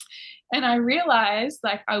 And I realized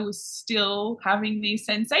like I was still having these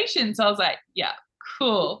sensations. So I was like, yeah,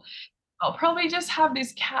 cool. I'll probably just have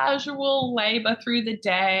this casual labor through the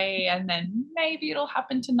day, and then maybe it'll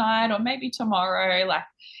happen tonight or maybe tomorrow. Like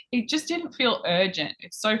it just didn't feel urgent.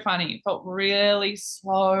 It's so funny. It felt really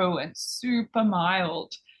slow and super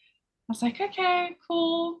mild. I was like, okay,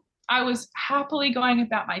 cool. I was happily going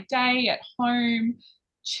about my day at home,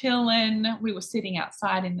 chilling. We were sitting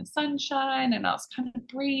outside in the sunshine, and I was kind of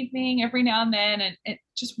breathing every now and then, and it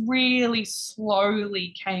just really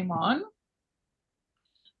slowly came on.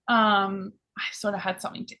 I sort of had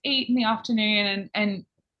something to eat in the afternoon, and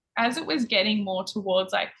as it was getting more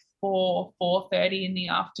towards like 4:30 in the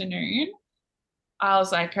afternoon, I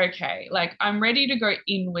was like, okay, like I'm ready to go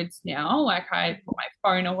inwards now. Like I put my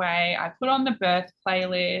phone away, I put on the birth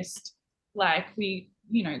playlist, like we,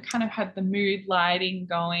 kind of had the mood lighting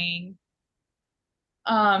going.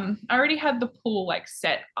 I already had the pool like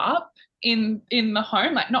set up in the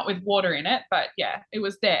home, like not with water in it, but yeah, it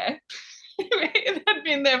was there. It had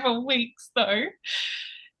been there for weeks though.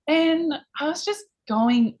 And I was just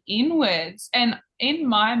going inwards. And in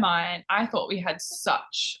my mind, I thought we had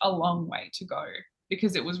such a long way to go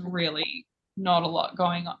because it was really not a lot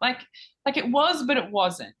going on. Like it was, but it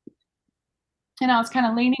wasn't. And I was kind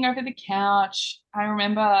of leaning over the couch. I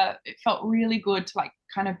remember it felt really good to like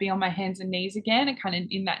kind of be on my hands and knees again and kind of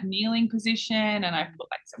in that kneeling position. And I put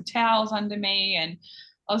like some towels under me. And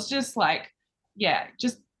I was just like, yeah,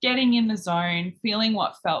 just getting in the zone, feeling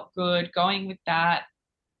what felt good, going with that.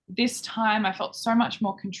 This time I felt so much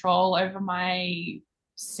more control over my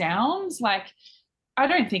sounds. Like, I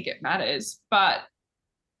don't think it matters, but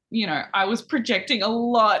you know, I was projecting a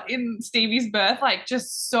lot in Stevie's birth, like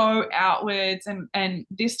just so outwards. And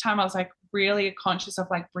this time I was like really conscious of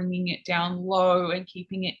like bringing it down low and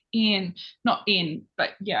keeping it in, not in,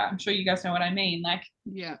 but yeah, I'm sure you guys know what I mean. Like,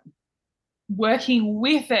 Yeah. working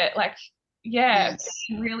with it, like, yeah, Yes.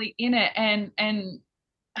 really in it. And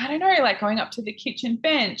I don't know, like going up to the kitchen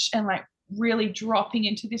bench and like really dropping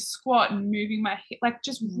into this squat and moving my hip, like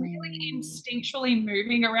just really instinctually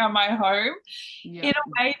moving around my home in a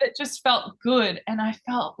way that just felt good. And I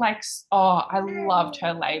felt like, oh, I loved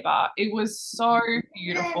her labor. It was so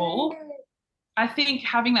beautiful. I think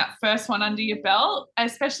having that first one under your belt,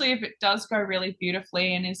 especially if it does go really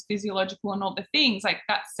beautifully and is physiological and all the things, like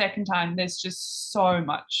that second time, there's just so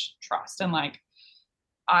much trust and like,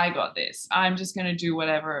 I got this. I'm just going to do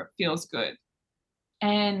whatever feels good.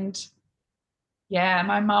 And yeah,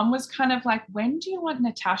 my mum was kind of like, when do you want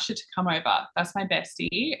Natasha to come over? That's my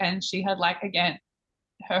bestie. And she had like, again,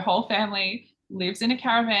 her whole family lives in a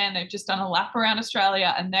caravan. They've just done a lap around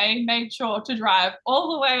Australia and they made sure to drive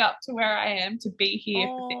all the way up to where I am to be here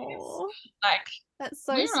for this. Like, that's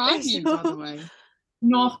so where special. are you, by the way?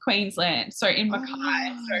 North Queensland. So in Mackay.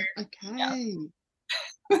 Oh, so, okay. Yeah.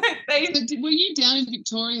 So were you down in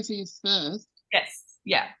Victoria for your first? Yes.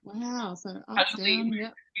 Yeah. Wow. So up, Actually, down, yeah.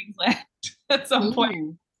 Queensland at some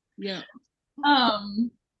point. Yeah.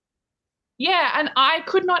 Yeah, and I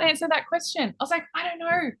could not answer that question. I was like, I don't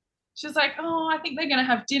know. She was like, oh, I think they're going to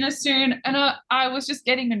have dinner soon. And I was just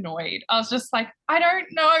getting annoyed. I was just like, I don't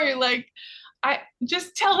know. Like, I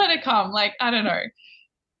just tell her to come. Like, I don't know.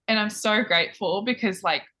 And I'm so grateful because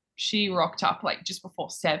like she rocked up like just before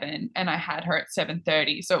 7 and I had her at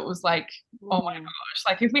 7:30. So it was like, oh my gosh,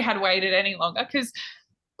 like if we had waited any longer, because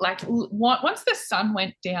like once the sun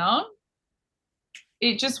went down,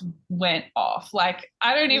 it just went off. Like,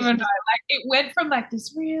 I don't even know. Like, it went from like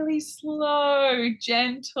this really slow,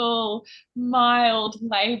 gentle, mild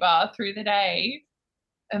labor through the day.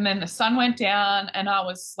 And then the sun went down and I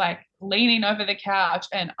was like leaning over the couch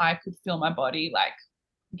and I could feel my body like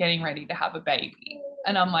getting ready to have a baby.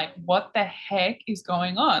 And I'm like, what the heck is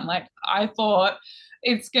going on? Like, I thought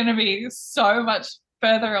it's going to be so much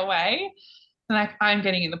further away. And like, I'm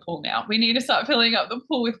getting in the pool now. We need to start filling up the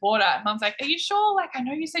pool with water. And Mum's like, are you sure? Like, I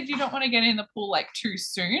know you said you don't want to get in the pool like too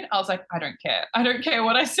soon. I was like, I don't care. I don't care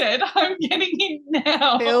what I said. I'm getting in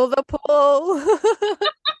now. Fill the pool.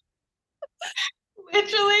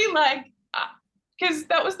 Literally, like, because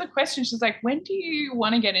that was the question. She's like, when do you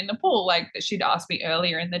want to get in the pool? Like, she'd asked me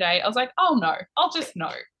earlier in the day. I was like, oh no, I'll just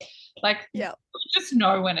know. Like, yeah, just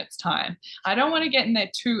know when it's time. I don't want to get in there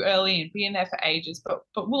too early and be in there for ages, but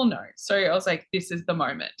we'll know. So I was like, this is the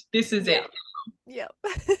moment. This is it. Yeah.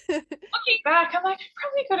 Looking back, I'm like, I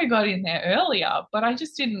probably could have got in there earlier, but I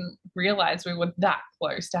just didn't realize we were that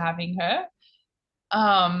close to having her.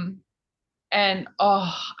 And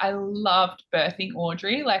oh, I loved birthing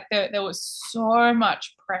Audrey. Like there was so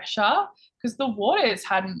much pressure because the waters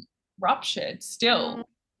hadn't ruptured still.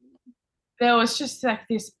 There was just like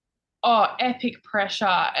this epic pressure.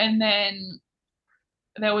 And then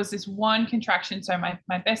there was this one contraction. So my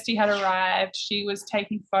bestie had arrived. She was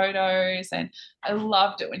taking photos and I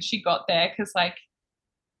loved it when she got there because like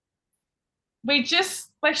we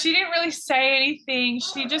just like she didn't really say anything.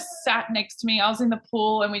 She just sat next to me. I was in the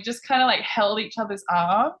pool and we just kind of like held each other's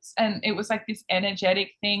arms. And it was like this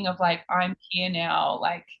energetic thing of like, I'm here now.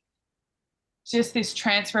 Like just this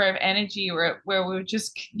transfer of energy where we were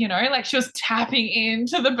just, you know, like she was tapping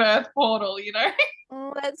into the birth portal, you know?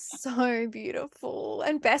 Oh, that's so beautiful.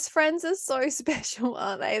 And best friends are so special,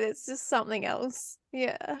 aren't they? That's just something else.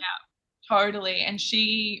 Yeah. Totally. And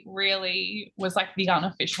she really was like the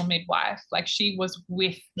unofficial midwife. Like she was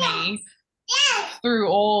with me through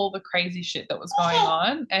all the crazy shit that was going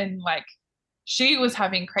on. And like she was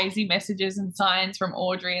having crazy messages and signs from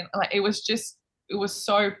Audrey. And like it was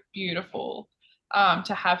so beautiful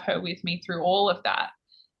to have her with me through all of that.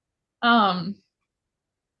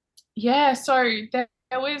 Yeah, so there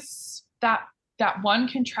was that one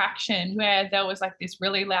contraction where there was like this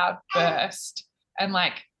really loud burst and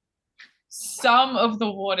like some of the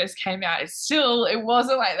waters came out. It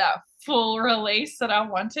wasn't like that full release that I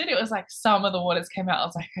wanted. It was like some of the waters came out. I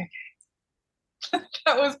was like, okay.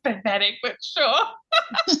 That was pathetic, but sure.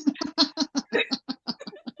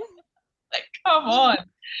 Like, come on.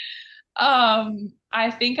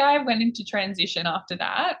 I think I went into transition after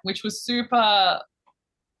that, which was super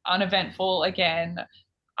uneventful. Again,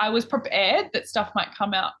 I was prepared that stuff might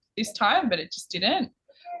come out this time, but it just didn't.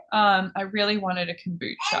 I really wanted a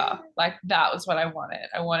kombucha. Like that was what I wanted.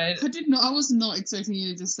 I was not expecting you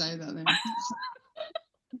to just say that then.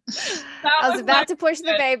 I was was about my to push the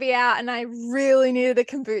first. baby out and I really needed a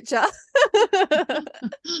kombucha. I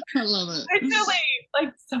love it. Literally,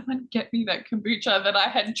 like someone get me that kombucha that I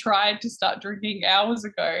had tried to start drinking hours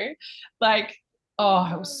ago. Like,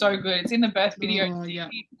 oh, it was so good. It's in the birth video, Oh, yeah.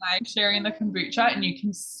 like sharing the kombucha, and you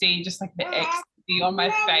can see just like the ecstasy on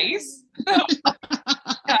my face.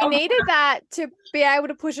 You needed that to be able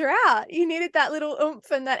to push her out. You needed that little oomph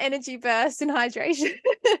and that energy burst and hydration.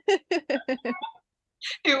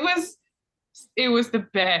 It was the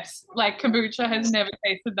best. Like kombucha has never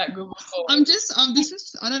tasted that good before. This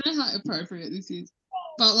is, I don't know how appropriate this is,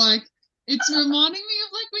 but like, it's reminding me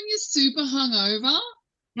of like when you're super hungover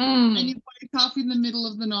and you wake up in the middle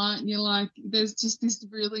of the night and you're like, there's just this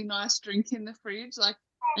really nice drink in the fridge, like,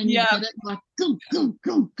 and you get it like, go, go,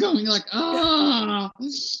 go, go. And you're like, oh,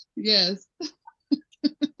 yes.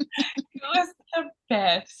 It was the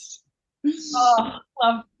best.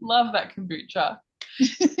 Oh, love that kombucha.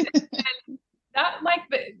 And that like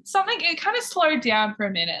something, it kind of slowed down for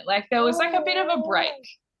a minute. Like there was like a bit of a break,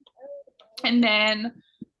 and then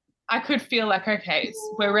I could feel like, okay,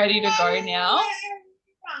 we're ready to go now.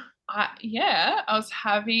 I was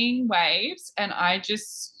having waves, and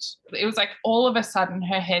it was like all of a sudden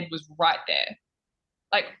her head was right there.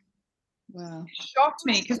 Like, wow, it shocked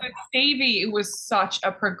me because with Stevie, it was such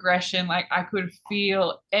a progression. Like I could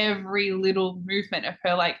feel every little movement of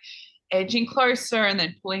her, like edging closer and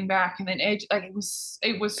then pulling back and then like it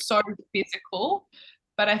was so physical.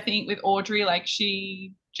 But I think with Audrey, like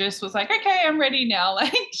she just was like, okay, I'm ready now.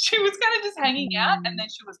 Like she was kind of just hanging out, and then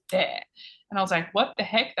she was there. And I was like, what the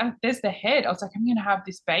heck? There's the head. I was like, I'm going to have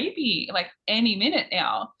this baby like any minute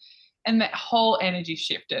now. And that whole energy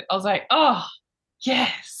shifted. I was like, oh,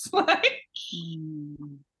 yes. Like,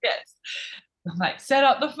 yes. I'm like, set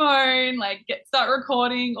up the phone, like start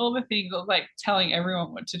recording, all the things. I was like telling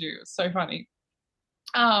everyone what to do. It was so funny.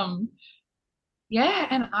 Yeah,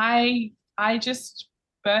 and I just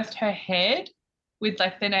birthed her head with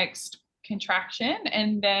like the next contraction,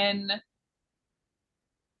 and then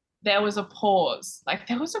there was a pause. Like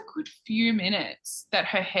there was a good few minutes that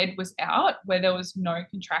her head was out where there was no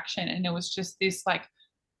contraction, and there was just this like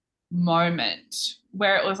moment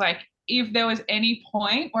where it was like, if there was any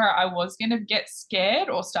point where I was going to get scared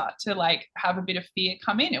or start to like have a bit of fear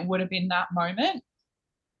come in, it would have been that moment.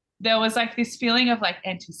 There was like this feeling of like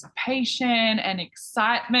anticipation and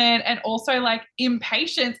excitement and also like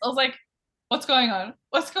impatience. I was like, what's going on?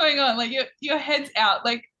 What's going on? Like your head's out.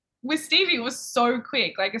 Like with Stevie, it was so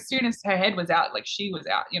quick. Like as soon as her head was out, like she was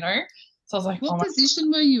out, you know? So I was like, what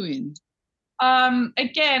position were you in?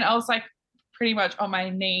 Again, I was like pretty much on my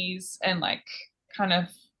knees and like kind of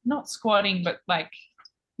not squatting, but like,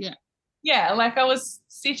 yeah, like I was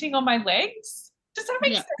sitting on my legs. Does that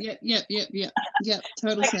make sense? Yeah,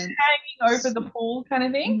 total like sense. Hanging over the pool kind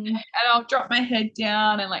of thing. And I'll drop my head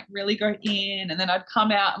down and like really go in, and then I'd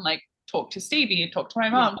come out and like talk to Stevie and talk to my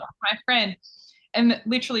mom, talk to my friend. And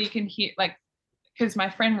literally you can hear like, because my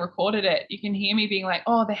friend recorded it, you can hear me being like,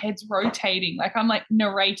 oh, the head's rotating. Like I'm like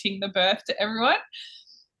narrating the birth to everyone.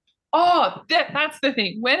 Oh, that's the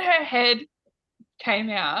thing. When her head came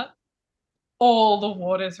out, all the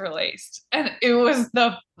water's released. And it was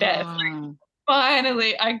the best. Like,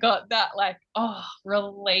 finally, I got that like,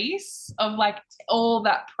 release of like all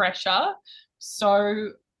that pressure.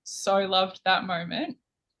 So loved that moment.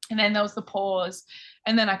 And then there was the pause.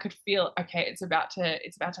 And then I could feel, okay, it's about to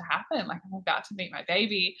happen. Like I'm about to meet my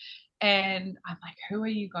baby. And I'm like, who are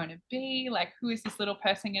you going to be? Like, who is this little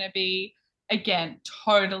person going to be? Again,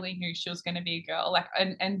 totally knew she was going to be a girl. Like,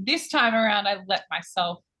 and this time around, I let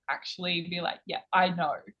myself actually be like, yeah, I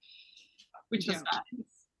know, which was nice.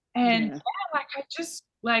 And like I just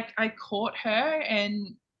like I caught her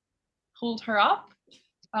and pulled her up,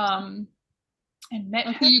 and met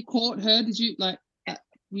her. So you caught her? Did you like that?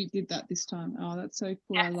 You did that this time? Oh, that's so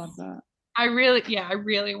cool! Yes. I love that. I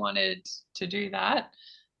really wanted to do that.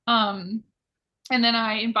 And then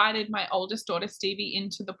I invited my oldest daughter Stevie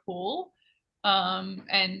into the pool.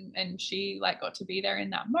 And she like got to be there in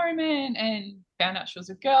that moment and found out she was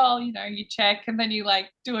a girl. You know, you check and then you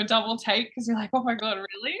like do a double take because you're like, oh my god,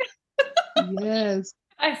 really? Yes.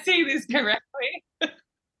 I see this correctly.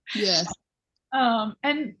 Yes.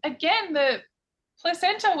 And again, the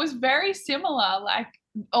placenta was very similar. Like,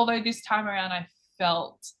 although this time around I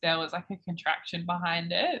felt there was like a contraction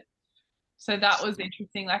behind it. So that was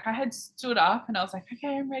interesting. Like I had stood up and I was like,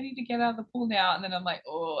 okay, I'm ready to get out of the pool now. And then I'm like,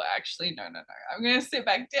 oh, actually, no. I'm going to sit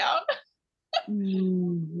back down.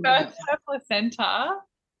 Birth her placenta.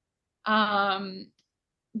 And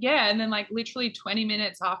then like literally 20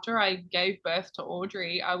 minutes after I gave birth to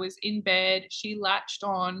Audrey, I was in bed. She latched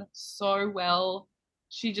on so well,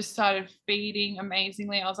 she just started feeding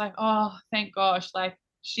amazingly. I was like, oh, thank gosh. Like,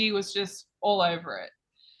 she was just all over it.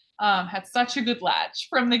 Had such a good latch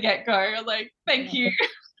from the get-go. Like, thank you,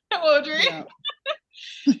 Audrey.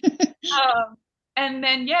 Yeah. And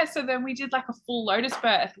then, so then we did like a full Lotus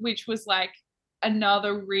birth, which was like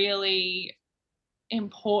another really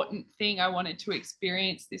important thing I wanted to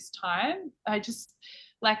experience this time. I just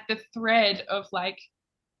like the thread of like,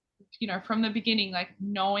 you know, from the beginning, like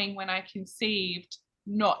knowing when I conceived,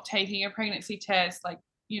 not taking a pregnancy test, like,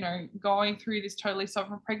 you know, going through this totally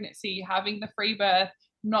sovereign pregnancy, having the free birth,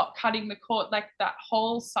 not cutting the cord, like that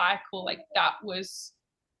whole cycle, like that was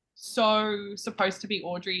so supposed to be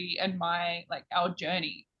Audrey and my, like, our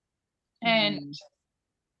journey. And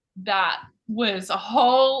that was a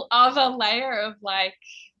whole other layer of like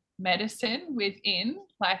medicine within,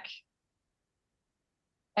 like,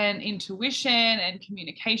 and intuition and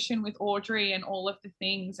communication with Audrey and all of the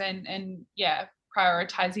things, and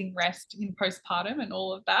prioritizing rest in postpartum and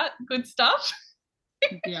all of that good stuff.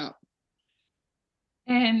 Yeah.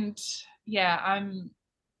 And I'm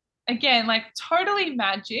again like totally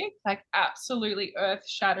magic, like absolutely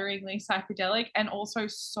earth-shatteringly psychedelic, and also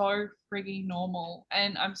so frigging normal.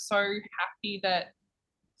 And I'm so happy that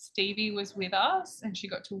Stevie was with us and she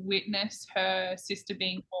got to witness her sister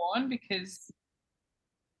being born, because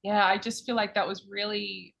I just feel like that was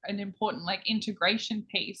really an important like integration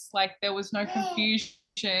piece. Like there was no confusion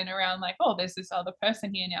around like, oh, there's this other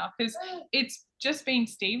person here now, because it's just been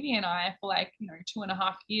Stevie and I for like, you know,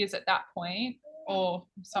 2.5 years at that point, or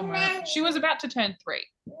somewhere. She was about to turn 3.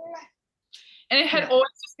 And it had always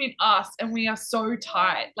just been us, and we are so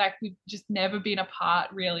tight. Like we've just never been apart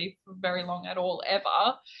really for very long at all,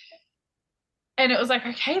 ever. And it was like,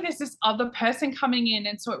 okay, there's this other person coming in.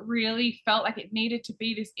 And so it really felt like it needed to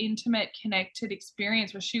be this intimate, connected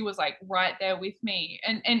experience where she was like right there with me.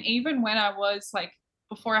 And even when I was like,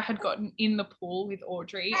 before I had gotten in the pool with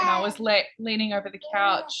Audrey and I was leaning over the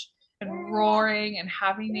couch and roaring and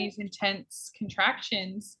having these intense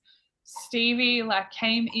contractions, Stevie like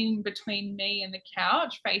came in between me and the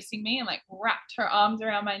couch facing me and like wrapped her arms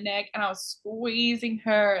around my neck, and I was squeezing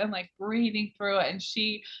her and like breathing through it. And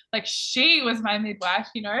she was my midwife,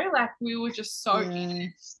 you know, like we were just so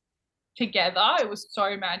together. It was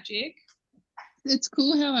so magic. It's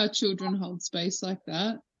cool how our children hold space like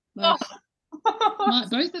that. Like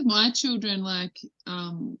both of my children, like,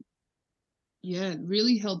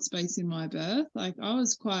 really held space in my birth. Like I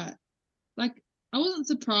was quite, like, I wasn't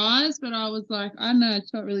surprised, but I was like, I don't know, I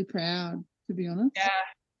felt really proud, to be honest.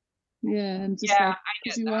 Yeah, and just like,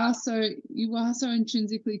 because you are so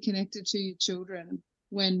intrinsically connected to your children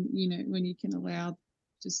when you can allow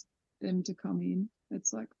just them to come in.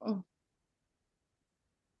 It's like,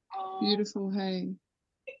 beautiful. Hey,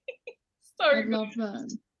 so I love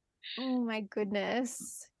that. Oh my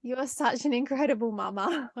goodness, you're such an incredible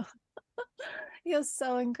mama. You're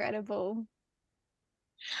so incredible.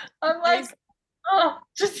 I'm like,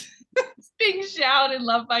 just being showered in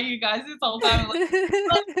love by you guys this whole time. Like,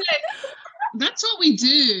 that's what we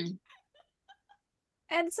do.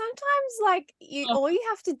 And sometimes like all you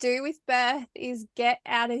have to do with birth is get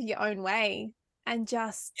out of your own way and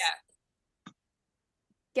just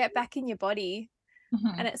get back in your body.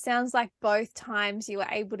 And it sounds like both times you were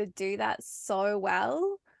able to do that so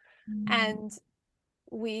well. And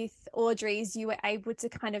with Audrey's, you were able to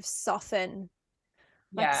kind of soften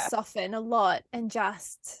a lot, and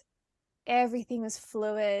just everything was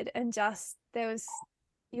fluid, and just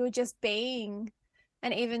you were just being.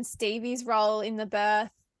 And even Stevie's role in the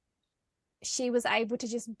birth, she was able to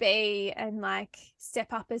just be and like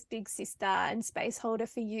step up as big sister and space holder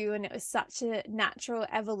for you. And it was such a natural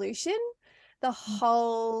evolution, the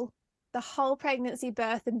whole pregnancy,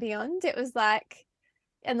 birth and beyond. It was like,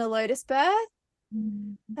 and the Lotus birth,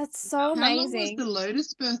 that's so amazing. How long was the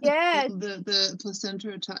Lotus birth? Yeah, the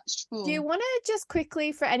placenta attached for? Do you want to just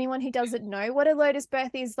quickly, for anyone who doesn't know what a Lotus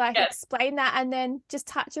birth is, like explain that, and then just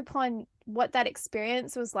touch upon what that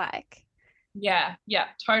experience was like? Yeah,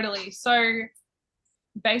 totally. So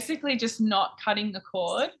basically just not cutting the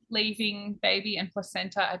cord, leaving baby and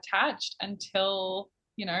placenta attached until,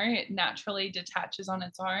 you know, it naturally detaches on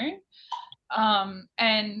its own.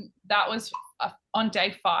 And that was on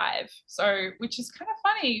day 5. So, which is kind of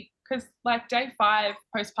funny because like day 5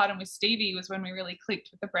 postpartum with Stevie was when we really clicked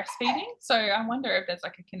with the breastfeeding. So I wonder if there's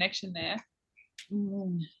like a connection there.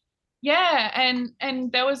 Yeah,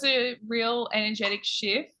 and there was a real energetic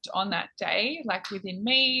shift on that day, like within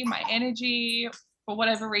me, my energy. For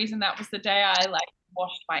whatever reason, that was the day I like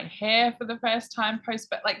washed my hair for the first time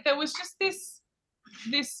but like there was just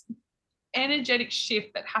this energetic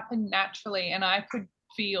shift that happened naturally, and I could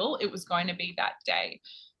feel it was going to be that day.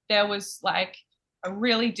 There was like a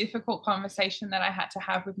really difficult conversation that I had to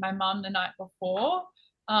have with my mum the night before.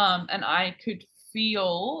 And I could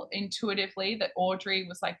feel intuitively that Audrey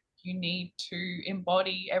was like, you need to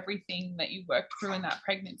embody everything that you worked through in that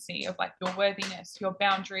pregnancy, of like your worthiness, your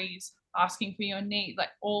boundaries, asking for your need,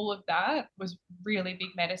 like all of that was really big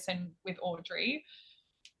medicine with Audrey.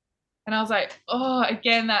 And I was like, oh,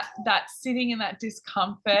 again, that sitting in that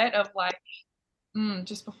discomfort of like,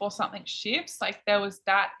 just before something shifts, like there was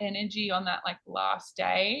that energy on that like last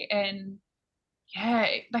day. And yeah,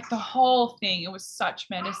 like the whole thing, it was such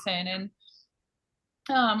medicine. And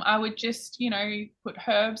I would just, put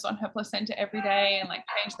herbs on her placenta every day and like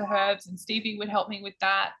change the herbs, and Stevie would help me with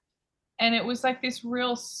that. And it was like this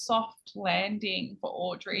real soft landing for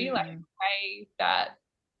Audrey, like a way that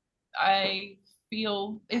I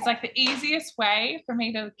feel is like the easiest way for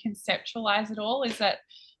me to conceptualize it all, is that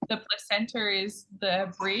the placenta is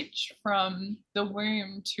the bridge from the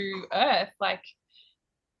womb to earth. Like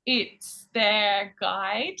it's their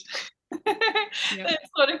guide that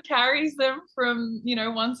sort of carries them from,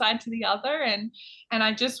 one side to the other. And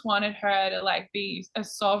I just wanted her to like be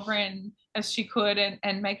as sovereign as she could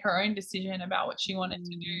and make her own decision about what she wanted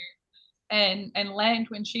to do. And land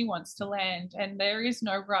when she wants to land. And there is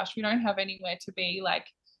no rush. We don't have anywhere to be. Like,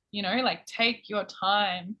 like take your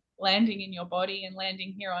time landing in your body and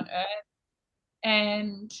landing here on earth.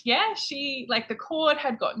 And yeah, she, like, the cord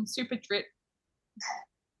had gotten super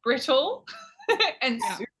brittle and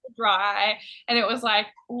super dry. And it was like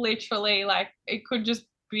literally like it could just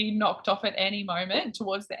be knocked off at any moment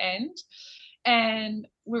towards the end. And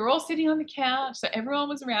we were all sitting on the couch. So everyone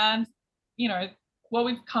was around, what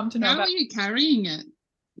we've come to know How about. were you carrying it?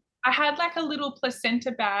 I had like a little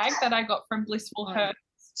placenta bag that I got from Blissful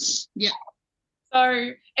Herbs. Yeah. So,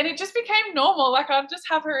 and it just became normal. Like I'd just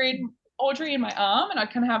have Audrey in my arm, and I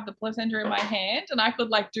can have the placenta in my hand, and I could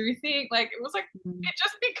like do things. Like it was like, it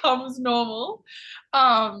just becomes normal.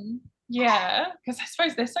 Yeah, because I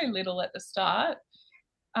suppose they're so little at the start.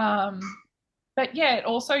 But yeah, it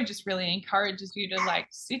also just really encourages you to like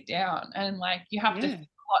sit down, and like you have to think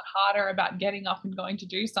a lot harder about getting up and going to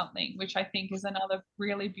do something, which I think is another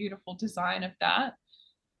really beautiful design of that.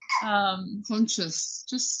 Conscious,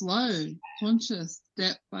 just slow, conscious,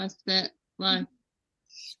 step by step. Like,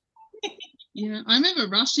 I remember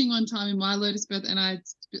rushing one time in my Lotus birth, and I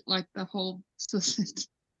like the whole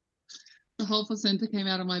placenta came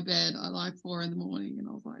out of my bed at like 4 a.m, and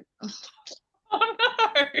I was like, oh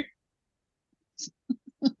no.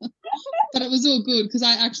 But it was all good because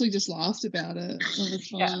I actually just laughed about it. It was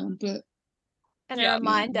fine. But a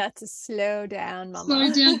reminder to slow down, Mama.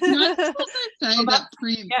 Slow down. Can I just also say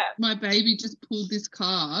that my baby just pulled this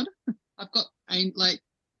card. I've got like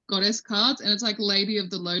goddess cards, and it's like Lady of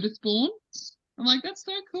the Lotus Born. I'm like, that's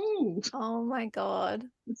so cool. Oh my God.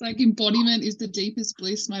 It's like embodiment is the deepest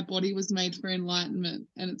bliss. My body was made for enlightenment,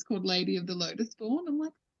 and it's called Lady of the Lotus Born. I'm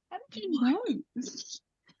like, how did you know?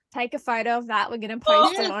 Take a photo of that. We're going to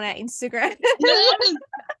post it on our Instagram.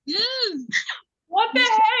 Yes. What the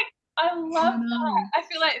heck? I love that. I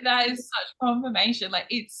feel like that is such confirmation. Like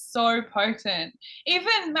it's so potent.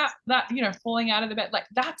 Even that falling out of the bed, like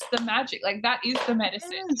that's the magic. Like that is the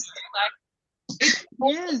medicine. Yes. Like it's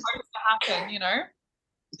supposed to happen,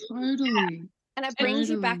 Totally. And it brings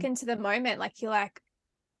you back into the moment. Like you're like,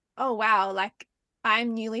 oh wow, like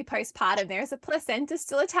I'm newly postpartum. There's a placenta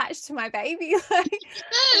still attached to my baby. Like,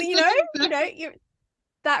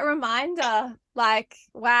 that reminder, like,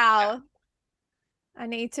 wow, I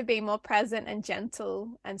need to be more present and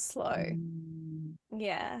gentle and slow.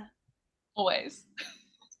 Yeah. Always.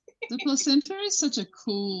 The placenta is such a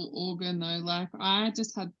cool organ though. Like I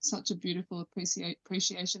just had such a beautiful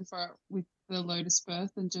appreciation for it with the Lotus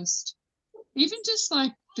birth, and just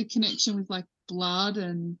like the connection with like blood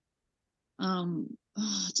and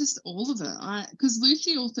just all of it. Because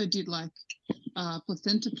Lucy also did like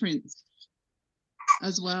placenta prints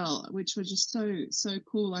as well, which were just so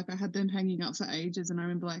cool. Like I had them hanging up for ages, and I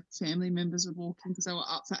remember like family members would walk in because they were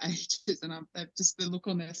up for ages, and just the look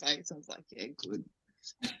on their face, I was like, yeah, good.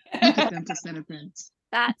 Look at them placenta prints.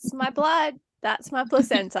 That's my blood. That's my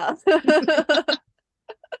placenta. I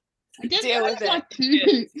guess Deal with like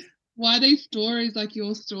too, why these stories, like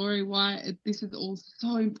your story, this is all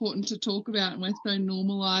so important to talk about, and we're so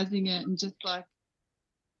normalizing it, and just like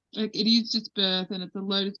it is just birth, and it's a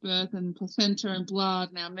Lotus birth and placenta and blood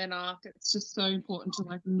and our menarche. It's just so important to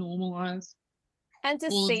like normalize and to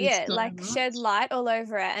see it, like shed light all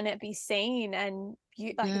over it, and it be seen, and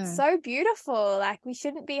it's so beautiful. Like we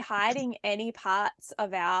shouldn't be hiding any parts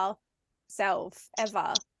of ourself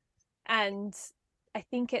ever. And I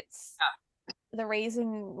think it's the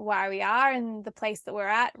reason why we are in the place that we're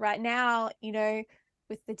at right now, you know,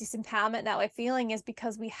 with the disempowerment that we're feeling, is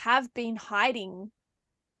because we have been hiding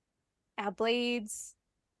our bleeds.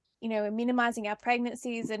 You know, we're minimizing our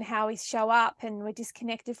pregnancies and how we show up, and we're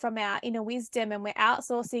disconnected from our inner wisdom, and we're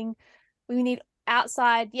outsourcing. We need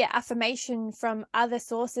outside affirmation from other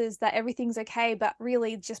sources that everything's okay, but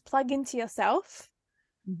really just plug into yourself.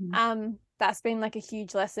 That's been like a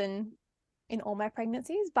huge lesson in all my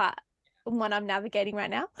pregnancies, but one I'm navigating right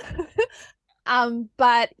now.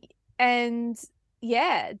 But and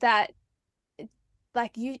yeah, that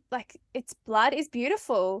like it's blood is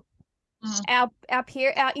beautiful. Our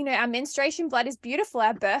menstruation blood is beautiful.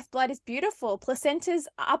 Our birth blood is beautiful. Placentas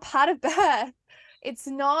are part of birth. It's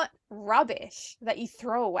not rubbish that you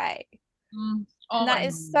throw away. And that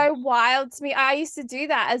is so wild to me. I used to do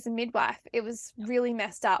that as a midwife. It was really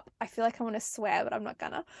messed up. I feel like I want to swear, but I'm not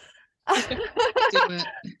gonna. Do it.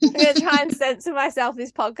 I'm gonna try and censor myself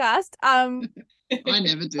this podcast. I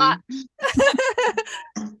never do.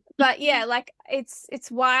 But yeah, like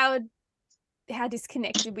it's wild how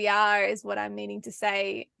disconnected we are, is what I'm meaning to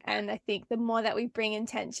say. And I think the more that we bring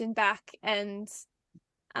intention back, and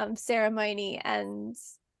ceremony and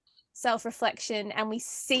self-reflection, and we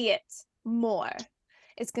see it more,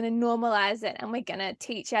 it's going to normalize it, and we're going to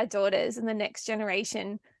teach our daughters and the next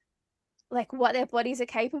generation like what their bodies are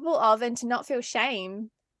capable of, and to not feel shame.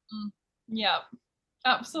 Yeah,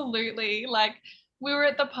 absolutely. Like, we were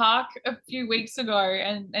at the park a few weeks ago,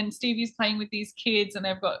 and Stevie's playing with these kids, and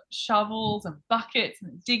they've got shovels and buckets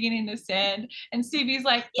and digging in the sand, and Stevie's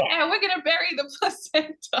like, yeah, we're gonna bury the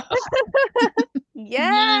placenta.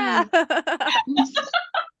 Yeah.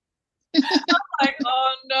 I'm like,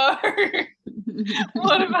 oh no,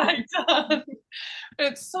 what have I done?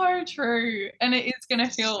 It's so true. And it is going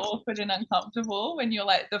to feel awkward and uncomfortable when you're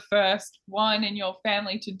like the first one in your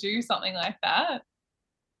family to do something like that.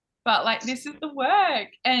 But like, this is the work,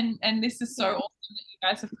 and this is so awesome that you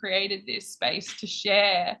guys have created this space to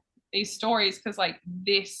share these stories, because like,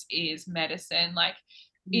 this is medicine. Like,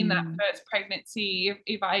 in that first pregnancy,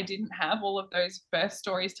 if I didn't have all of those birth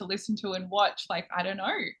stories to listen to and watch, like, I don't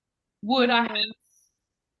know,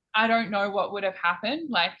 I don't know what would have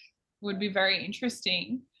happened. Like, would be very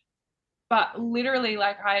interesting. But literally,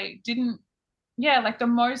 like, like the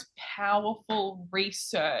most powerful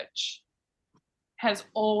research has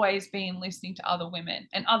always been listening to other women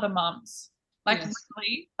and other mums. Like,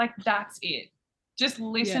 really, like, that's it. Just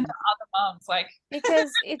listen to other mums, like,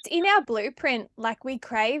 because it's in our blueprint. Like, we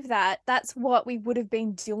crave that. That's what we would have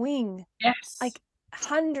been doing. yes, like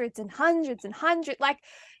hundreds and hundreds and hundreds. Like,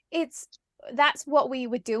 that's what we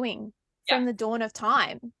were doing from the dawn of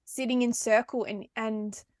time, sitting in circle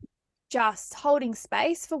and just holding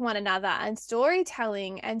space for one another, and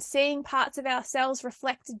storytelling, and seeing parts of ourselves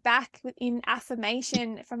reflected back in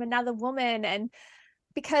affirmation from another woman. And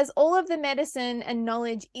because all of the medicine and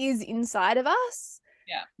knowledge is inside of us,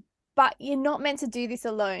 but you're not meant to do this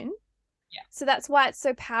alone. So that's why it's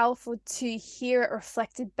so powerful to hear it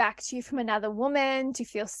reflected back to you from another woman, to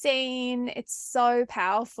feel seen. It's so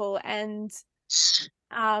powerful. And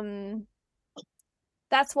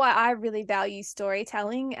that's why I really value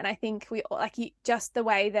storytelling. And I think we like, just the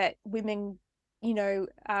way that women, you know,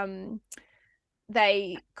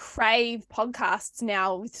 they crave podcasts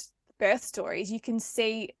now with birth stories. You can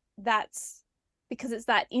see that's because it's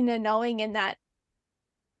that inner knowing, and that's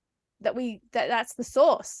the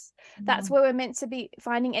source. That's where we're meant to be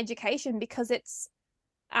finding education, because it's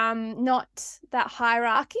not that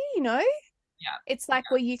hierarchy, you know. It's like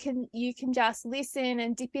where you can just listen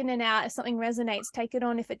and dip in and out. If something resonates, take it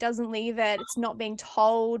on. If it doesn't, leave it. It's not being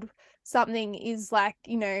told something is like,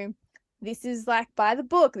 you know, this is like by the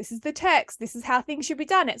book, this is the text, this is how things should be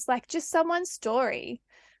done. It's like just someone's story.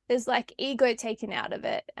 There's like ego taken out of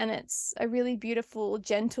it, and it's a really beautiful,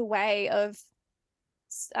 gentle way of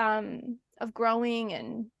growing,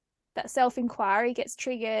 and that self-inquiry gets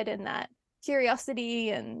triggered, and that curiosity,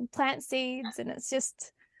 and plant seeds, and it's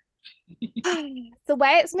just the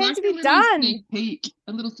way it's meant to be done.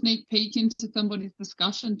 A little sneak peek into somebody's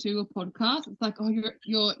discussion to a podcast. It's like, oh,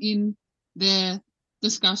 you're in their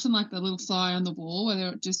discussion, like the little fly on the wall where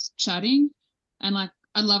they're just chatting. And like,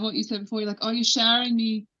 I love what you said before. You're like, oh, you're showering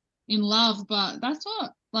me in love, but that's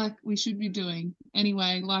what like we should be doing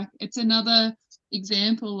anyway. Like, it's another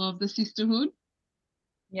example of the sisterhood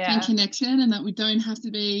and connection, and that we don't have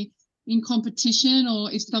to be in competition,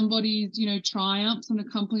 or if somebody's, you know, triumphs and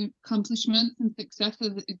accomplishments and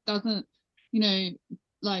successes, it doesn't, you know,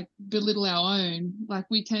 like belittle our own. Like,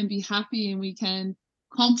 we can be happy, and we can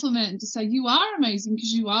compliment and just say, you are amazing,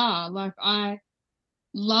 because you are. Like, I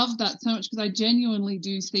love that so much because I genuinely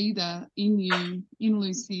do see that in you, in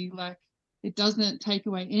Lucy. Like, it doesn't take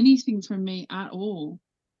away anything from me at all.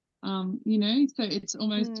 You know, so it's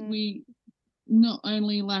almost we not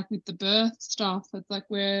only like with the birth stuff, it's like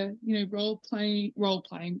we're, you know, role playing, is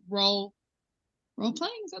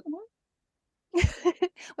that the word?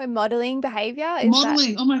 We're modeling behavior.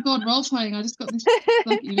 Modeling. Oh my God, role playing. I just got this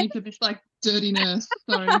like image of this like dirty nurse.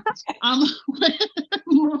 Sorry. We're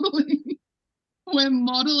modeling. We're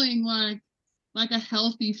modeling like a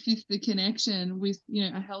healthy sister connection with, you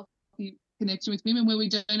know, a healthy connection with women where we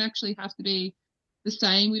don't actually have to be the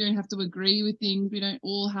same. We don't have to agree with things. We don't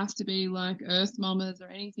all have to be like earth mamas or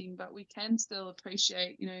anything, but we can still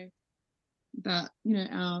appreciate, you know, that, you know,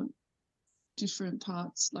 our different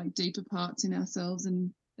parts, like deeper parts in ourselves.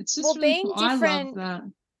 And it's just really cool. I love that.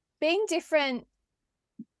 Being different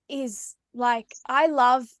is like, I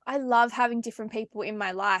love having different people in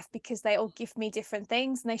my life because they all give me different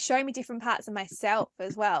things and they show me different parts of myself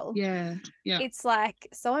as well. Yeah. It's like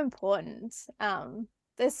so important.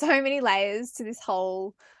 There's so many layers to this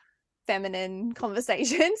whole feminine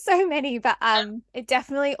conversation, so many, but it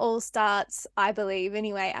definitely all starts, I believe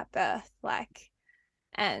anyway, at birth, like,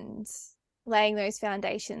 and laying those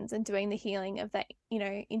foundations and doing the healing of that, you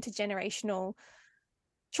know, intergenerational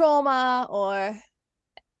trauma, or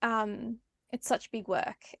it's such big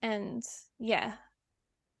work. And yeah,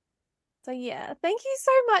 so yeah, thank you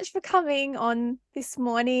so much for coming on this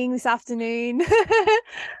afternoon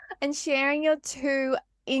and sharing your two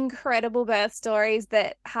incredible birth stories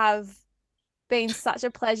that have been such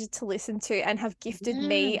a pleasure to listen to and have gifted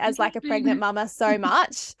me as like a pregnant mama so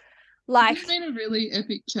much. Like, it's been a really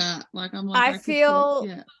epic chat. Like, I'm like, I feel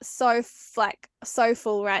so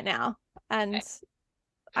full right now, and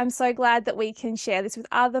I'm so glad that we can share this with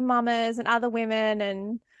other mamas and other women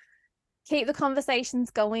and keep the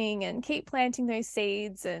conversations going and keep planting those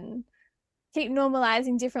seeds and keep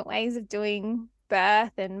normalizing different ways of doing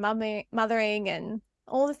birth and mothering and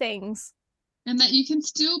all the things. And that you can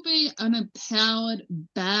still be an empowered,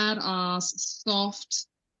 badass, soft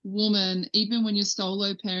woman, even when you're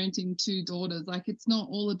solo parenting two daughters. Like, it's not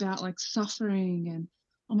all about like suffering and,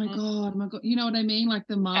 oh my God, you know what I mean? Like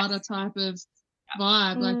the martyr type of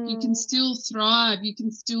vibe. Like, you can still thrive. You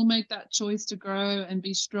can still make that choice to grow and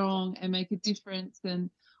be strong and make a difference. And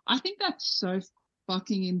I think that's so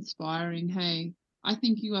fucking inspiring. Hey, I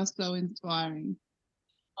think you are so inspiring.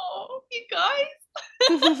 Oh, you guys.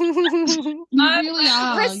 You really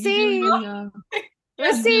are. Receive. You really are.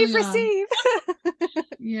 Receive.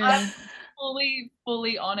 Yeah. I'm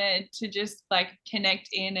fully honored to just like connect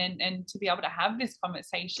in and to be able to have this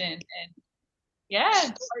conversation and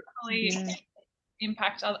hopefully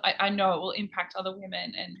impact other, I know it will impact other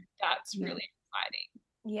women, and that's really exciting.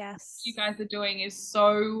 Yes. What you guys are doing is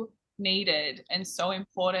so needed and so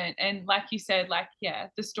important. And like you said, like,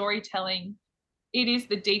 the storytelling, it is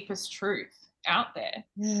the deepest truth out there.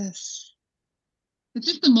 Yes. It's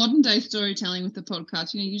just the modern day storytelling with the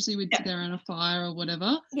podcast. You know, usually we'd sit there around a fire or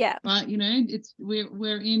whatever. Yeah. But you know,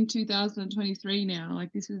 we're in 2023 now.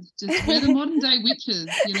 Like, this is just, we're the modern day witches,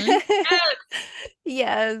 you know?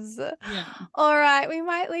 Yes. Yeah. All right, we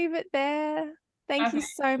might leave it there. Thank you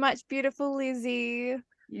so much, beautiful Lizzie.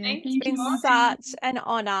 Yeah, it's been such an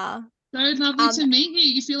honor. So lovely to meet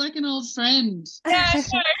you. You feel like an old friend. Yeah.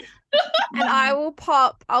 And I'll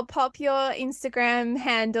pop your Instagram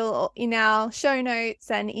handle in our show notes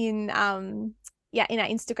and in our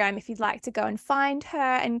Instagram if you'd like to go and find her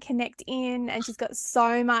and connect in. And she's got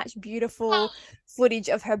so much beautiful footage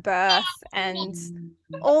of her birth and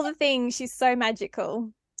all the things. She's so magical.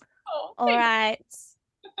 All right.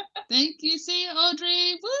 Thank you. See you,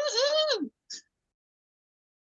 Audrey. Woohoo!